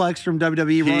a suplex from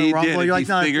WWE Royal Rumble. You're like,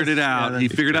 "No, he figured it out. He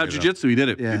figured out jiu-jitsu. He did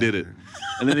it." Yeah. He did it.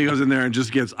 And then he goes in there and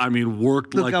just gets,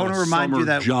 worked like a summer job. I want to remind you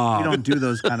that you don't do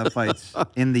those kind of fights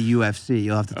in the UFC.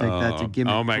 You'll have to take that to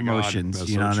gimmick promotions.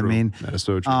 You know what I mean? That is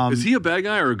so true. Is he a bad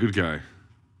guy or a good guy?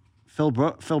 Phil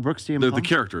Brooks, CM Punk? The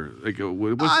character.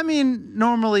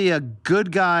 Normally a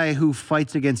good guy who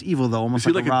fights against evil, though. Almost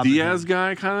is he like a Diaz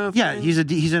guy kind of? Yeah, he's a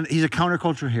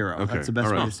counterculture hero. Okay. That's the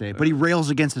best way to say it. But he rails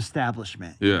against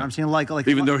establishment. Yeah. You know what I'm saying? Like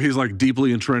even though he's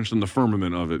deeply entrenched in the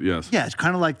firmament of it, yes. Yeah, it's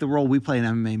kind of like the role we play in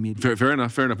MMA media. Fair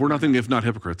enough. We're nothing if not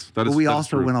hypocrites. That is. We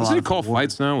also win a lot. Doesn't he call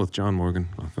fights now with John Morgan?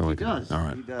 I feel like he does. All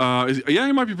right. He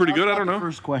he might be pretty good. I don't know.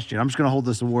 First question. I'm just going to hold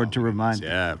this award to remind.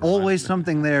 Yeah. Always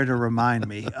something there to remind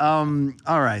me.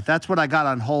 All right. That's what I got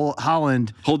on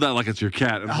Holland. Hold that like it's your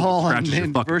cat. And Holland your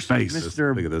versus face.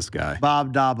 Mr. Look at this guy.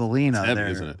 Bob Dabalina heavy, there.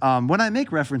 isn't it? When I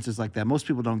make references like that, most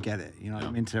people don't get it. You know what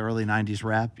I mean? To early 90s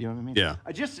rap. You know what I mean? Yeah.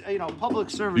 I just,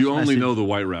 public service You only message, know the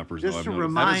white rappers. Just to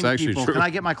remind people. True. Can I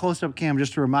get my close-up cam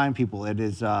just to remind people? It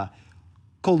is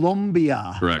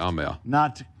Colombia. Correct.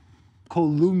 Not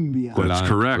Columbia. That's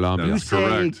correct. You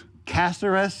say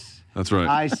Caceres. That's right.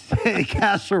 I say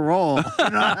casserole. You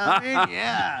know what I mean?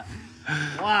 Yeah.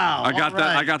 Wow. I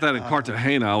got that in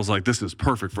Cartagena. I was like, this is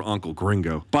perfect for Uncle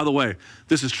Gringo. By the way,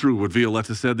 this is true what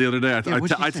Violetta said the other day. I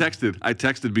texted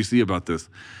BC about this.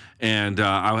 And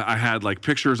I had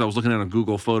pictures I was looking at on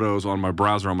Google Photos on my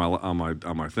browser on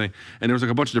my thing. And there was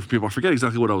a bunch of different people. I forget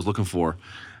exactly what I was looking for.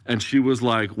 And she was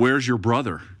like, "Where's your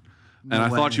brother?" And I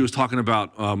thought she was talking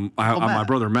about my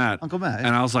brother Matt. Uncle Matt.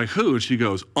 And I was like, "Who?" And she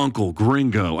goes, "Uncle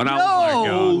Gringo." And I was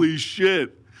like, "Holy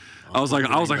shit." I was like,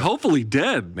 hopefully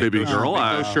dead, baby girl.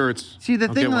 Make those shirts. See, the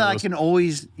thing that I can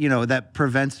always, that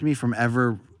prevents me from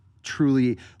ever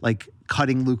truly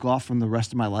cutting Luke off from the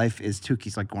rest of my life is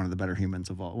Tuki's like one of the better humans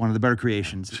of all, one of the better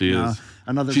creations. She is.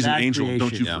 Another She's an bad angel. creation.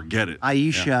 Don't you forget it.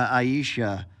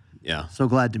 Aisha. Yeah. So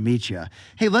glad to meet you.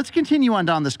 Hey, let's continue on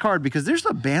down this card because there's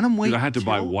a bantamweight. Dude, I had to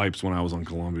buy wipes when I was on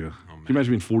Columbia. Can you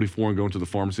imagine being 44 and going to the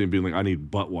pharmacy and being like, I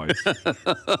need butt wipes?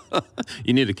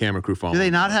 You need a camera crew following. Do they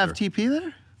not have TP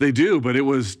there? They do, but it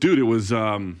was.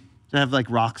 They have like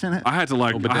rocks in it? I had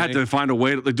to find a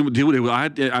way to deal with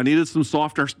it. I needed some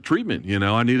softer treatment.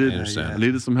 I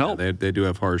needed some help. They do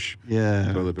have harsh.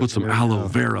 Yeah. Put some aloe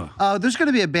vera. There's going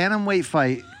to be a bantamweight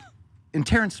fight, and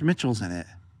Terrence Mitchell's in it,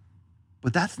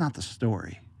 but that's not the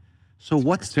story. So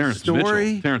what's the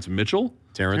story? Terrence Mitchell?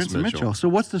 Terrence Mitchell. So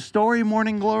what's the story,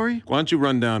 Morning Glory? Why don't you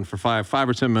run down for five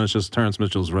or 10 minutes just Terrence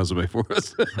Mitchell's resume for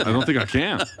us? I don't think I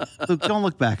can. Look, don't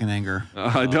look back in anger.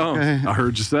 I don't. Okay. I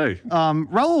heard you say.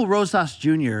 Raul Rosas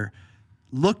Jr.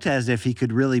 looked as if he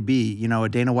could really be, a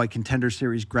Dana White Contender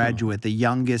Series graduate, the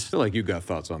youngest. I feel like you got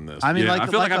thoughts on this. I mean, I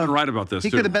feel like I've been right about this.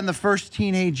 He could have been the first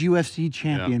teenage UFC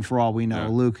champion for all we know,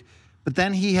 Luke. But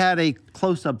then he had a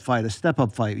close-up fight, a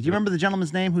step-up fight. Do you remember the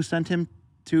gentleman's name who sent him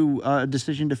to a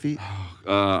decision defeat?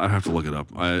 I'd have to look it up.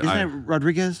 Isn't it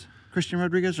Rodriguez? Christian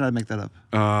Rodriguez? Or did I make that up?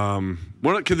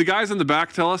 Can the guys in the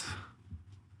back tell us?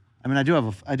 I mean, I do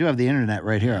have the internet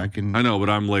right here. I know,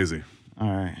 but I'm lazy. All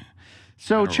right.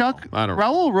 So Chuck, I don't know.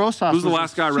 Raul Rosas. Who's the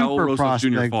last guy Raul Rosas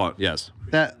Jr. fought? Yes.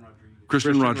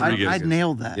 Christian Rodriguez. I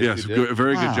nailed that. Yes,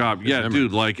 very good job. Yeah,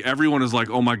 dude, like everyone is like,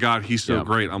 oh my God, he's so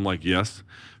great. I'm like, yes,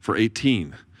 for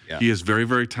 18. Yeah. He is very,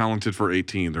 very talented for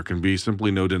 18. There can be simply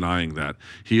no denying that.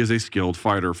 He is a skilled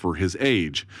fighter for his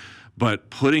age. But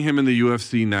putting him in the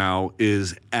UFC now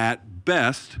is at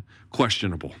best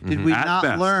questionable. Did we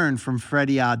not learn from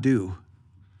Freddie Adu?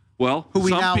 Well, who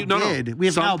we now bid. We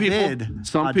have now bid.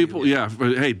 Some people, yeah.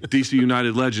 Hey, DC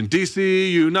United legend.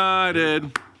 DC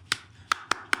United.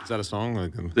 Is that a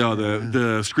song? No,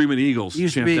 the Screaming Eagles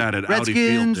chant that at Audi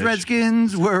Field.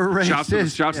 Redskins were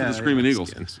racist. Shouts to the Screaming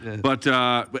Eagles. Yeah. But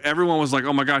everyone was like,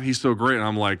 oh my God, he's so great. And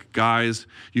I'm like, guys,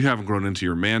 you haven't grown into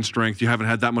your man strength. You haven't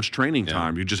had that much training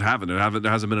time. You just haven't. There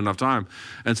hasn't been enough time.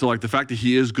 And so like the fact that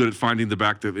he is good at finding the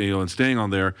back and staying on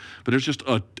there, but there's just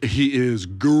he is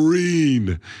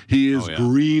green. He is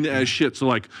green as shit. So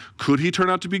like, could he turn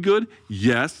out to be good?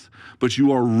 Yes. But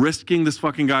you are risking this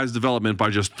fucking guy's development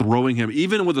by just throwing him,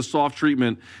 even with a soft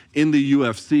treatment in the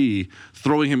UFC,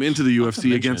 throwing him into the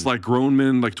UFC against like grown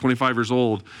men, like 25 years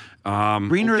old.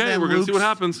 Greener than we're going to see what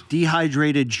happens.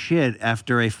 Dehydrated shit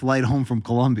after a flight home from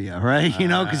Colombia, right?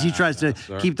 Because he tries to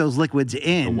keep those liquids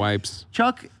in. The wipes.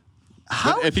 Chuck,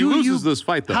 if he loses this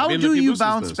fight, though, how do you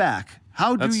bounce back?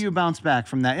 How do you bounce back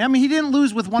from that? I mean, he didn't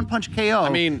lose with one punch KO.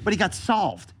 But he got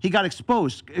solved. He got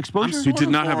exposure. He did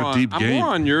not have a deep game. I'm more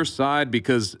on your side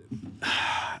because,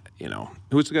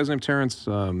 who's the guy's name? Terrence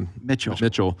Mitchell.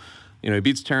 Mitchell. He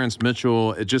beats Terrence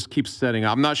Mitchell. It just keeps setting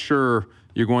up. I'm not sure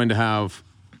you're going to have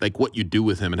like what you do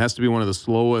with him. It has to be one of the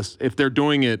slowest. If they're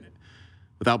doing it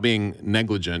without being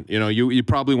negligent, you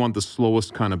probably want the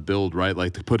slowest kind of build, right?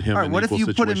 Like to put him in what if equal you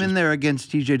situations. put him in there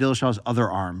against TJ Dillashaw's other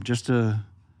arm just to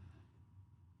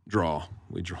draw?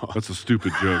 We draw. That's a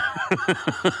stupid joke.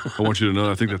 I want you to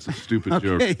know I think that's a stupid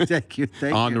joke. Thank you.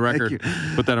 On the record.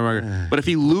 Put that on record. But if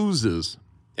he loses,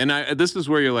 and this is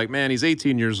where you're like, man, he's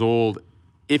 18 years old.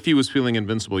 If he was feeling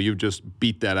invincible, you've just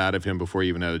beat that out of him before he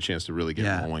even had a chance to really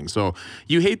get rolling. So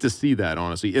you hate to see that,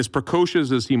 honestly. As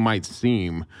precocious as he might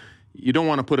seem, you don't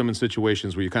want to put him in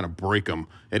situations where you kind of break him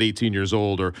at 18 years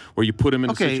old or where you put him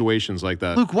in situations like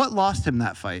that. Luke, what lost him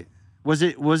that fight? Was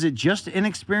it just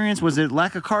inexperience? Was it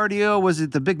lack of cardio? Was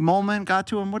it the big moment got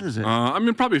to him? What is it?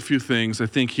 Probably a few things. I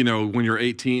think, when you're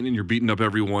 18 and you're beating up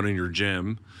everyone in your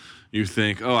gym, you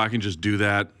think, oh, I can just do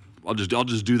that. I'll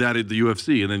just do that at the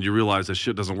UFC, and then you realize that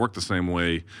shit doesn't work the same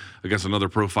way against another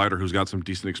pro fighter who's got some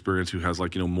decent experience, who has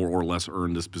more or less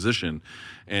earned this position,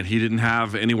 and he didn't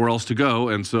have anywhere else to go,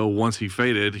 and so once he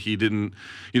faded, he didn't.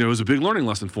 It was a big learning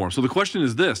lesson for him. So the question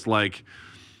is this,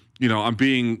 I'm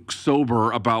being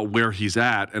sober about where he's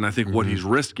at, and I think what he's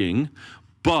risking.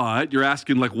 But you're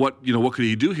asking, what could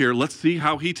he do here? Let's see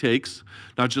how he takes,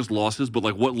 not just losses,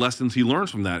 but what lessons he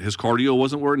learns from that. His cardio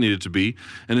wasn't where it needed to be,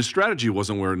 and his strategy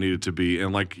wasn't where it needed to be.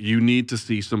 And you need to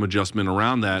see some adjustment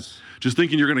around that. Just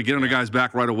thinking you're going to get on a guy's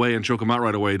back right away and choke him out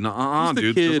right away. Nuh-uh,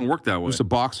 dude, it doesn't work that way. There's a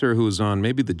boxer who was on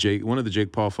maybe one of the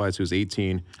Jake Paul fights who's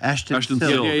 18. Ashton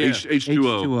Sill.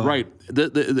 H2O. Right.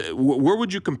 Where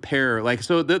would you compare?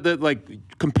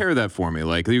 Compare that for me.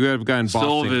 You have a guy in boxing.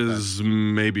 Silv is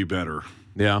maybe better.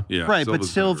 Yeah. Right, but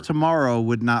Silv tomorrow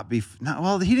would not be.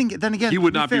 He didn't get. Then again, he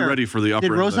would not be ready for the upper.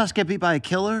 Did Rosas get beat by a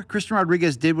killer? Christian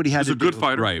Rodriguez did what he had to do. He's a good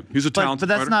fighter. Right. He's a talented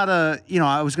fighter. But that's fighter. not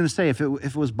a. I was going to say if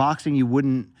it was boxing, you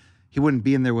wouldn't he wouldn't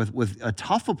be in there with a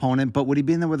tough opponent, but would he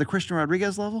be in there with a Christian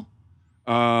Rodriguez level?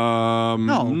 No,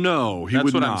 he would not.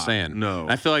 That's what I'm saying. No.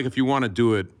 I feel like if you want to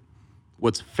do it,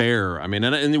 what's fair? I mean,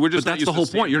 and we're just. But that's the whole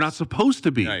point. You're not supposed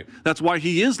to be. Right. That's why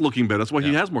he is looking better. That's why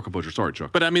he has more composure. Sorry,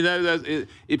 Chuck. But I mean,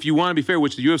 if you want to be fair,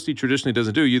 which the UFC traditionally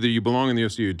doesn't do, either you belong in the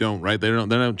UFC or you don't, right? They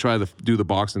don't try to do the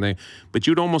boxing thing, but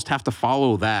you'd almost have to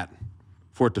follow that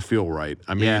for it to feel right.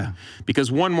 I mean,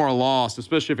 because one more loss,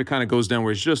 especially if it kind of goes down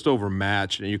where he's just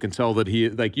overmatched, and you can tell that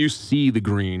you see the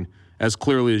green as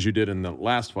clearly as you did in the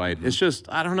last fight. It's just,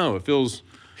 I don't know. It feels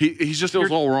he's just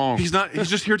feels all wrong. He's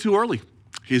just here too early.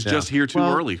 He's just here too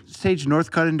early. Sage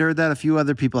Northcutt endured that. A few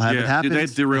other people have. It happens. They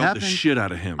derailed the shit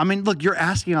out of him. I mean, look, you're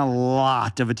asking a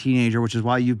lot of a teenager, which is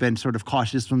why you've been sort of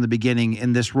cautious from the beginning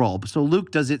in this role. So,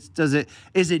 Luke, is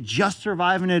it just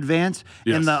survive and advance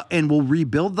and will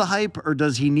rebuild the hype, or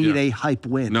does he need a hype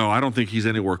win? No, I don't think he's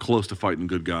anywhere close to fighting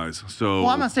good guys. So,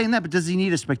 well, I'm not saying that, but does he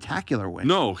need a spectacular win?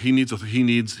 No, he needs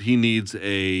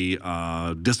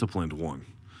a disciplined one.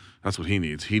 That's what he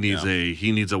needs. He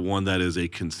needs a one that is a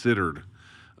considered.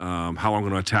 How I'm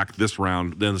going to attack this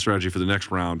round, then the strategy for the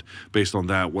next round. Based on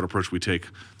that, what approach we take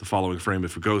the following frame.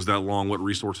 If it goes that long, what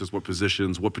resources, what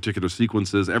positions, what particular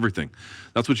sequences, everything.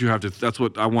 That's what you have to. That's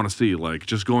what I want to see. Like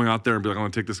just going out there and be like, I'm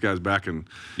going to take this guy's back and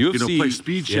UFC, play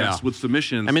speed chess with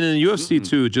submissions. I mean, in the UFC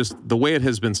too, just the way it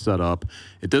has been set up,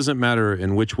 it doesn't matter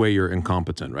in which way you're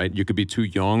incompetent, right? You could be too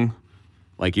young.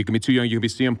 Like, you can be too young. You can be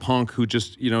CM Punk, who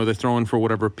just, they're throwing for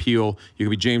whatever appeal. You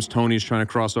can be James Toney, who's trying to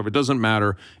cross over. It doesn't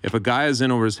matter. If a guy is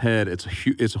in over his head, it's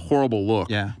a horrible look.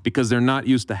 Yeah. Because they're not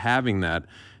used to having that.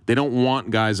 They don't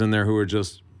want guys in there who are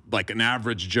just like an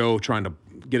average Joe trying to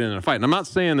get in a fight. And I'm not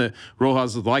saying that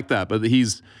Rojas is like that, but he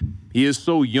is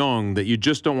so young that you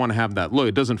just don't want to have that look.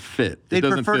 It doesn't fit. They'd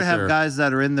prefer to have guys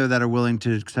that are in there that are willing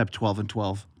to accept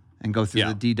 12-12. And go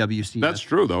through the DWC. That's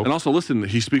true, though. And also, listen,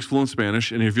 he speaks fluent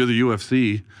Spanish, and if you're the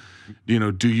UFC,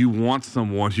 do you want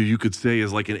someone who you could say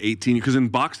is like an 18? Because in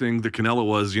boxing, the Canelo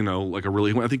was, like a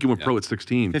really, I think he went pro at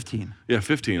 16. 15. Yeah,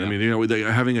 15. Yeah. I mean,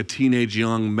 having a teenage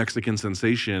young Mexican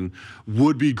sensation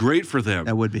would be great for them.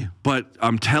 That would be. But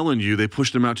I'm telling you, they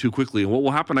pushed him out too quickly. And what will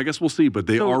happen, I guess we'll see, but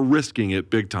they are risking it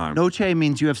big time. Noche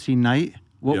means UFC night.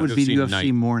 What would be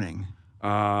UFC morning? You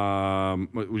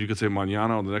could say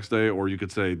mañana on the next day, or you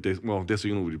could say,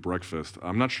 desayuno would be breakfast.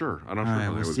 I'm not sure. I'm not sure. All right,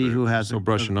 we'll see who has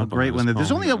brushing up great one.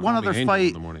 There's only one other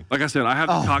fight. Like I said, I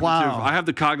have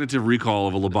the cognitive recall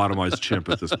of a lobotomized chimp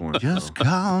at this point. Just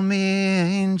call me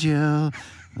angel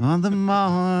on the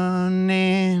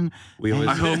morning.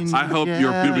 I hope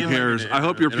your pubic hairs. I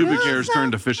hope your pubic hairs turn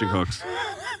to fishing hooks.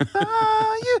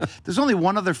 There's only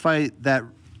one other fight that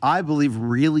I believe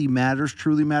truly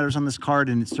matters on this card,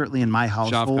 and it's certainly in my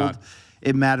household.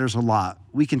 It matters a lot.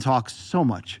 We can talk so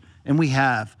much, and we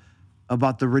have,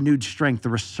 about the renewed strength, the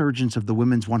resurgence of the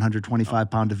women's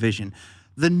 125-pound division,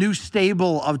 the new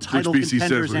stable of title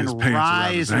contenders and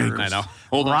risers. I know.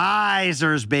 Hold on.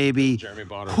 Risers, baby.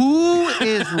 Who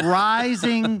is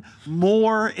rising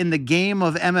more in the game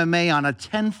of MMA on a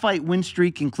 10-fight win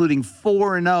streak, including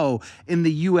 4-0 in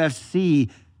the UFC,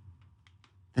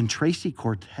 than Tracy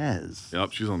Cortez?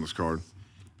 Yep, she's on this card.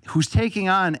 Who's taking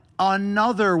on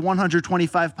another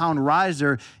 125-pound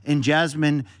riser in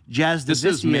Jasmine Jazdavicius. This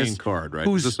is main card, right?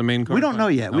 Is this the main card? We don't know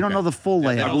yet. We don't know the full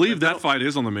layout. I believe that fight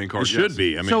is on the main card. It should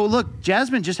be. I mean, so look,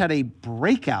 Jasmine just had a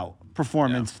breakout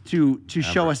performance to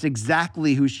show us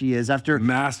exactly who she is after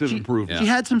massive improvement. She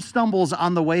had some stumbles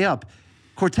on the way up.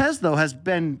 Cortez, though, has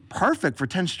been perfect for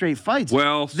 10 straight fights.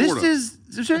 Well,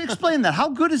 explain that. How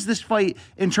good is this fight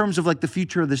in terms of like the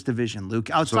future of this division,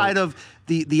 Luke? Outside of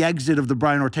the exit of the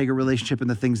Brian Ortega relationship and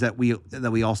the things that we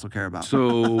also care about.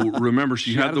 So remember,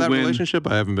 she had the win. Relationship.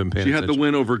 I haven't been paying attention. She had the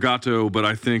win over Gatto, but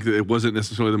I think that it wasn't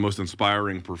necessarily the most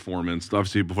inspiring performance.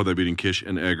 Obviously, before that beating Kish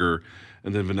and Egger.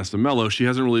 And then Vanessa Mello, she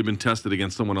hasn't really been tested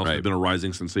against someone else who's been a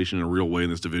rising sensation in a real way in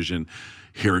this division.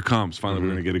 Here it comes. Finally, we're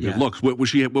going to get a good look. What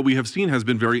we have seen has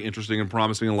been very interesting and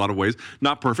promising in a lot of ways.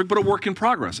 Not perfect, but a work in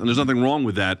progress. And there's nothing wrong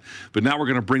with that. But now we're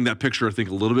going to bring that picture, I think,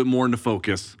 a little bit more into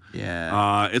focus.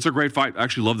 Yeah. It's a great fight. I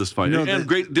actually love this fight. And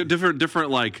great,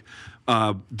 different like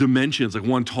dimensions. Like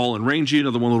one tall and rangy,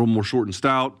 another one a little more short and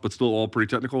stout, but still all pretty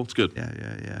technical. It's good.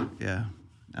 Yeah.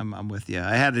 I'm with you.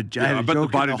 I had a I bet the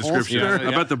body description.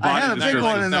 I bet the body description. I had a big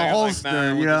one in the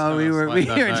holster.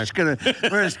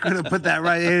 We're just gonna put that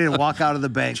right in and walk out of the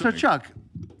bank. So Chuck,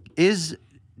 is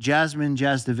Jasmine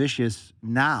Jazdavicius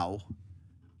now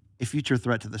a future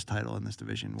threat to this title in this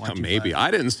division? Maybe.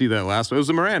 I didn't see that last fight. It was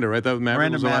the Miranda, right? That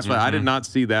Miranda was the last fight. I did not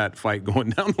see that fight going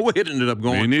down the way it ended up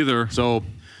going. Me neither. So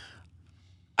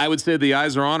I would say the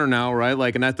eyes are on her now, right?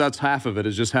 Like, and that's half of it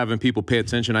is just having people pay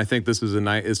attention. I think this is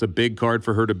it's a big card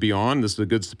for her to be on. This is a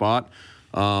good spot.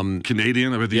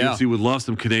 Canadian. I bet the UFC would love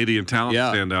some Canadian talent to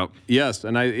stand out. Yes,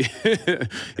 and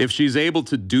if she's able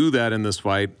to do that in this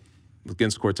fight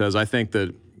against Cortez, I think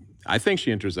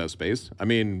she enters that space. I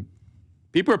mean,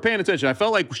 people are paying attention. I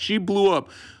felt like she blew up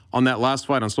on that last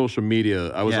fight on social media.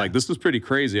 I was like, this is pretty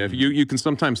crazy. You can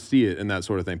sometimes see it in that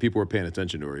sort of thing. People were paying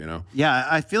attention to her, you know? Yeah,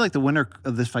 I feel like the winner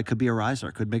of this fight could be a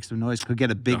riser, could make some noise, could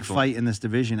get a big fight in this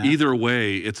division. Either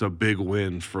way, it's a big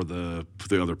win for the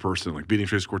other person. Like beating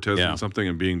Trace Cortez means something,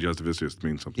 and beating Jasudavicius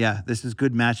means something. Yeah, this is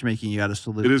good matchmaking. You got to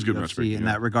salute it is good UFC matchmaking in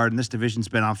that regard, and this division's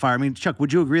been on fire. I mean, Chuck,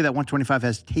 would you agree that 125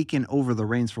 has taken over the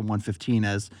reins from 115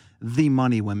 as the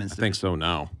money women's division? I think so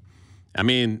now. I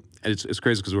mean, it's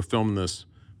crazy because we're filming this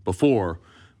before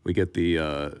we get the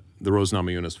Rose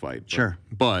Namajunas fight.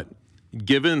 But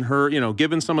given her,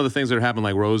 given some of the things that are happening,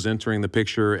 like Rose entering the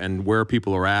picture and where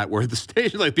people are at, where the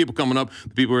stage, like people coming up,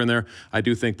 the people are in there, I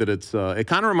do think that it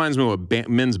kind of reminds me of what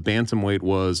men's bantamweight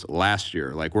was last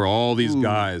year. Like where all these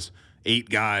guys, 8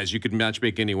 guys, you could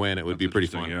matchmake anyway and it would be pretty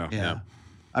fun. Yeah.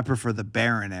 I prefer the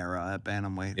Baron era at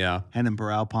bantamweight. Yeah. Henan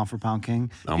Barral, pound for pound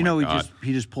king. Oh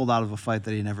he just pulled out of a fight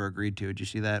that he never agreed to. Did you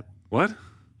see that? What?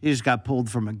 He just got pulled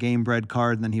from a game bred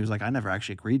card, and then he was like, I never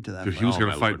actually agreed to that. Dude, he was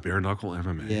going to fight bare knuckle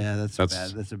MMA. Yeah,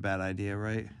 that's a bad idea,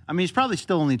 right? I mean, he's probably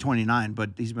still only 29,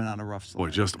 but he's been on a rough slide. Boy,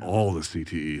 just all the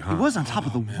CTE, huh? He was on top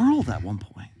of the world at one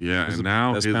point. Yeah, and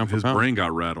now his brain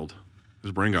got rattled.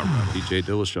 DJ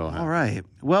Dillashaw. All right.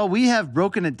 Well, we have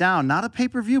broken it down. Not a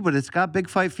pay-per-view, but it's got big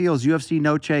fight feels. UFC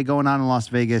Noche going on in Las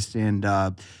Vegas, and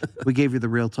we gave you the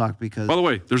real talk because... By the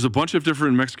way, there's a bunch of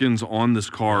different Mexicans on this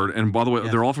card, and by the way,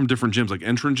 they're all from different gyms. Like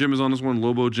Entrin Gym is on this one,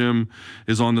 Lobo Gym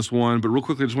is on this one. But real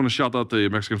quickly, I just want to shout out the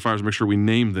Mexican fighters, make sure we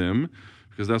name them,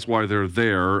 because that's why they're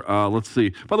there. Let's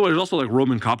see. By the way, there's also like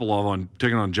Roman Kopylov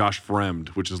taking on Josh Fremd,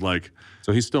 which is like...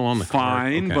 So he's still on the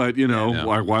fine, card. Okay.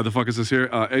 But why the fuck is this here?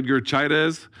 Edgar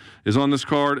Chairez is on this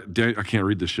card. I can't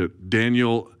read this shit.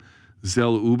 Daniel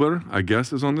Zellhuber, I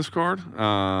guess, is on this card.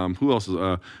 Who else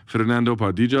is? Fernando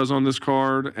Padilla is on this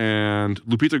card, and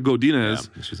Lupita Godinez,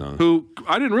 she's on. Who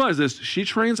I didn't realize this. She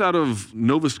trains out of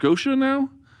Nova Scotia now.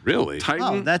 Really? Titan.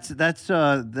 Oh, that's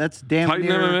damn Titan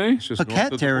near MMA?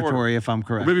 Paquette territory, if I'm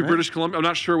correct. Or maybe British Columbia. I'm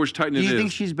not sure which Titan it is. Do you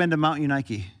think she's been to Mount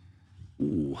Unique?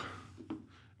 Ooh.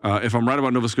 If I'm right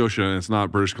about Nova Scotia and it's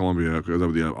not British Columbia, because that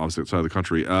would be the opposite side of the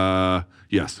country,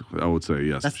 yes, I would say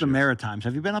yes. That's the Maritimes.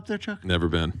 Have you been up there, Chuck? Never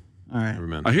been. All right. Never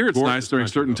been. I hear it's nice during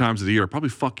certain times of the year. Probably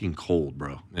fucking cold,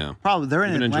 bro. Yeah. Probably. They're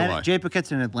in Even Atlantic. in Jay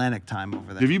Paquette's in Atlantic time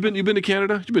over there. Have you been to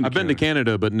Canada? I've been to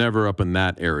Canada, but never up in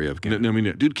that area of Canada. No, I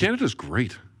mean, dude, Canada's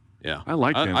great. Yeah. I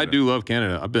like Canada. I do love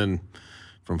Canada. I've been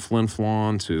from Flin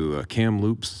Flon to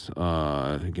Kamloops,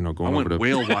 going over to...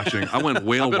 whale watching. I went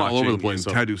whale watching all over the place,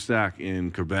 in Tadoussac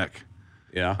in Quebec.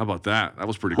 Yeah. How about that? That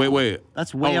was pretty cool. Wait.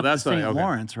 That's way up that's to St. okay.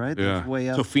 Lawrence, right? Yeah. That's way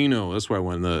up. Tofino, that's where I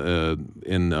went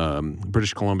in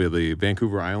British Columbia, the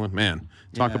Vancouver Island. Man,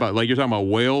 talk about, like you're talking about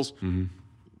whales. Mm-hmm.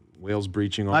 Whales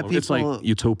breaching all over. It's like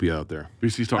utopia out there.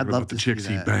 BC's talking about the chicks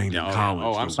he banged in college.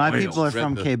 Oh, I'm sorry. My people are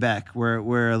from Quebec,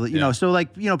 where so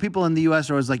like people in the U.S.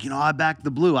 are always like, I back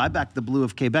the blue. I back the blue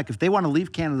of Quebec. If they want to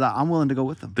leave Canada, I'm willing to go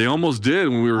with them. They almost did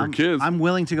when we were kids. I'm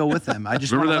willing to go with them. I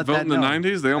just remember that vote in the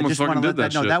 '90s. They almost fucking did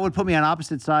that shit. That would put me on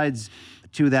opposite sides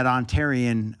to that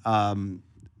Ontarian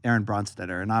Aaron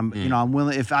Bronstetter, and I'm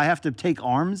willing. If I have to take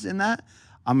arms in that,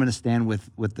 I'm going to stand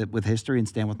with history and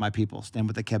stand with my people, stand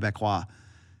with the Quebecois.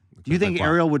 Do you think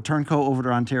Ariel would turncoat over to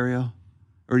Ontario,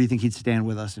 or do you think he'd stand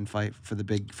with us and fight for the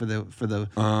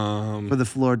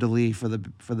fleur de lis for the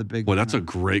big? Well, that's a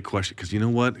great question because you know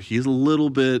what? He's a little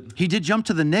bit. He did jump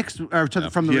to the Knicks from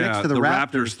the Knicks to the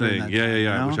Raptors thing.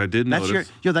 Yeah, which I did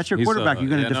notice. That's your quarterback. You're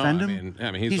going to defend him?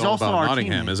 I mean, he's also about our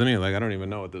Nottingham, teammate. isn't he? Like I don't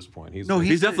even know at this point. He's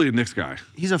definitely a Knicks guy.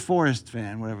 He's a Forest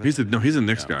fan, whatever. He's a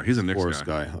Knicks guy. He's a Knicks Forest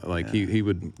guy. Like he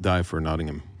would die for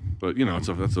Nottingham. But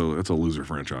it's a loser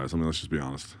franchise. I mean, let's just be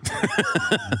honest.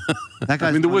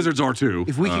 The Wizards are too.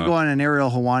 If we could go on an Ariel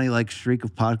Helwani like streak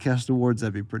of podcast awards,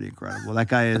 that'd be pretty incredible. That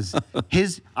guy is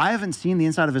I haven't seen the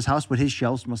inside of his house, but his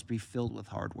shelves must be filled with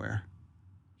hardware.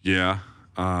 Yeah.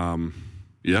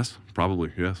 Yes.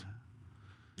 Probably. Yes.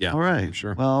 Yeah. All right. I'm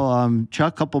sure. Well,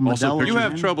 Chuck, couple Modelo. You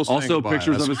have trouble saying also goodbye.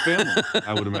 pictures of his family,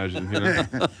 I would imagine.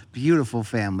 Beautiful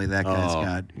family that guy's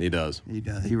got. He does. He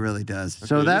does. He really does. Okay,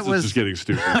 so that was just getting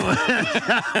stupid.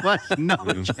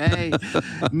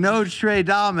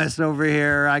 Nostradamus over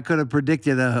here. I could have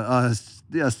predicted a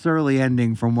a surly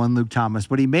ending from one Luke Thomas,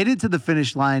 but he made it to the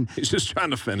finish line. He's just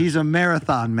trying to finish. He's a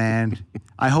marathon man.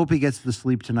 I hope he gets the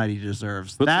sleep tonight he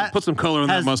deserves. Put some color in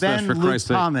that mustache, for Christ's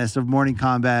sake. Luke Thomas of Morning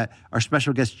Combat, our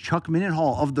special guest Chuck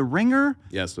Mindenhall of The Ringer.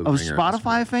 Yes, of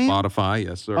Spotify fame. Spotify,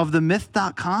 yes, sir. Of the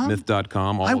Myth.com.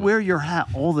 Myth.com. I wear your hat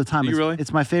all the time. Do you really?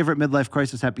 It's my favorite midlife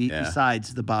crisis hat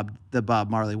besides the Bob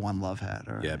Marley One Love hat.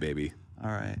 All right. Yeah, baby. All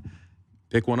right.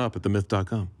 Pick one up at the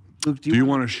Myth.com. Luke, do you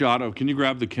want a shot of? Can you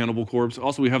grab the Cannibal Corpse?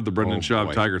 Also, we have the Brendan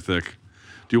Schaub Tiger Thick.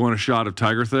 Do you want a shot of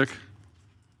Tiger Thick?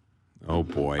 Oh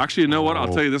boy! Actually, you know what?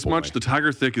 I'll tell you this much: the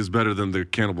Tiger Thick is better than the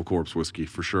Cannibal Corpse whiskey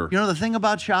for sure. You know the thing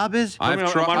about Schaub is I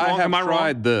have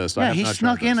tried this. Yeah, he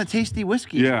snuck in a tasty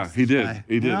whiskey. Yeah, he did. Guy.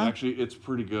 He did. Actually, it's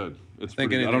pretty good. It's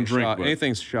pretty good. I don't drink.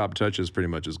 Anything Schaub touches pretty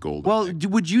much is gold. Well,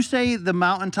 would you say the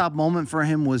mountaintop moment for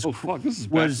him was? Oh fuck! This is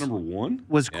batch number 1.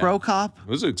 Was Crow Cop?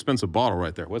 It was an expensive bottle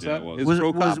right there. What's that?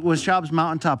 Was Schaub's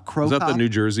mountaintop Crow Cop? Was that the New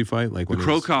Jersey fight? Like the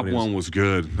Crow Cop one was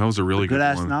good. That was a really good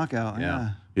ass one. knockout.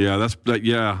 Yeah. Yeah, that's that.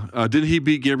 Yeah, didn't he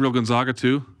beat Gabriel Gonzaga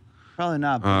too? Probably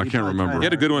not. I can't remember. He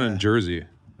had a good one in Jersey.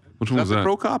 Which one was that? The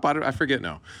Crow Cop? I forget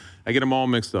now. I get them all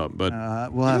mixed up. But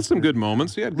he had some good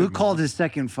moments. He had Luke called his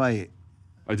second fight.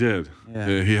 I did.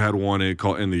 Yeah. He had one in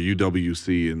the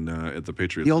UWC at the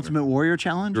Patriots. The Ultimate Warrior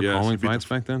Challenge? You're calling fights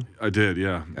back then? I did,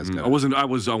 yeah. I was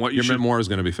Your memoir is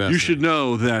going to be fast. You should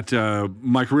know that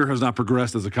my career has not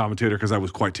progressed as a commentator because I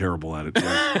was quite terrible at it.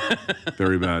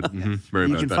 Very bad. Very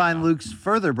bad. You can find Luke's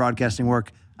further broadcasting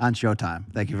work on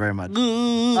Showtime. Thank you very much.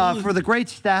 For the great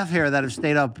staff here that have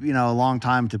stayed up, a long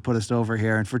time to put us over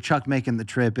here, and for Chuck making the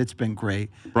trip, it's been great.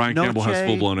 Brian Campbell has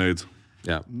full-blown AIDS.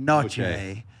 Yeah.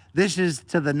 Noche. This is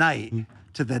to the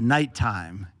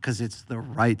nighttime, because it's the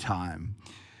right time.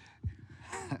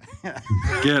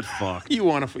 Get fucked.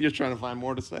 You're trying to find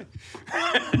more to say.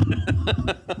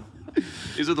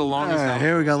 These are the longest. Right,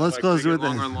 here we go. Let's close with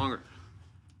longer this. and longer.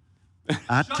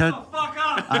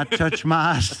 I touch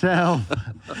myself.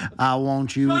 I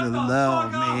want you to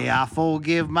love me. I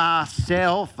forgive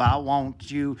myself. I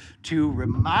want you to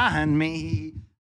remind me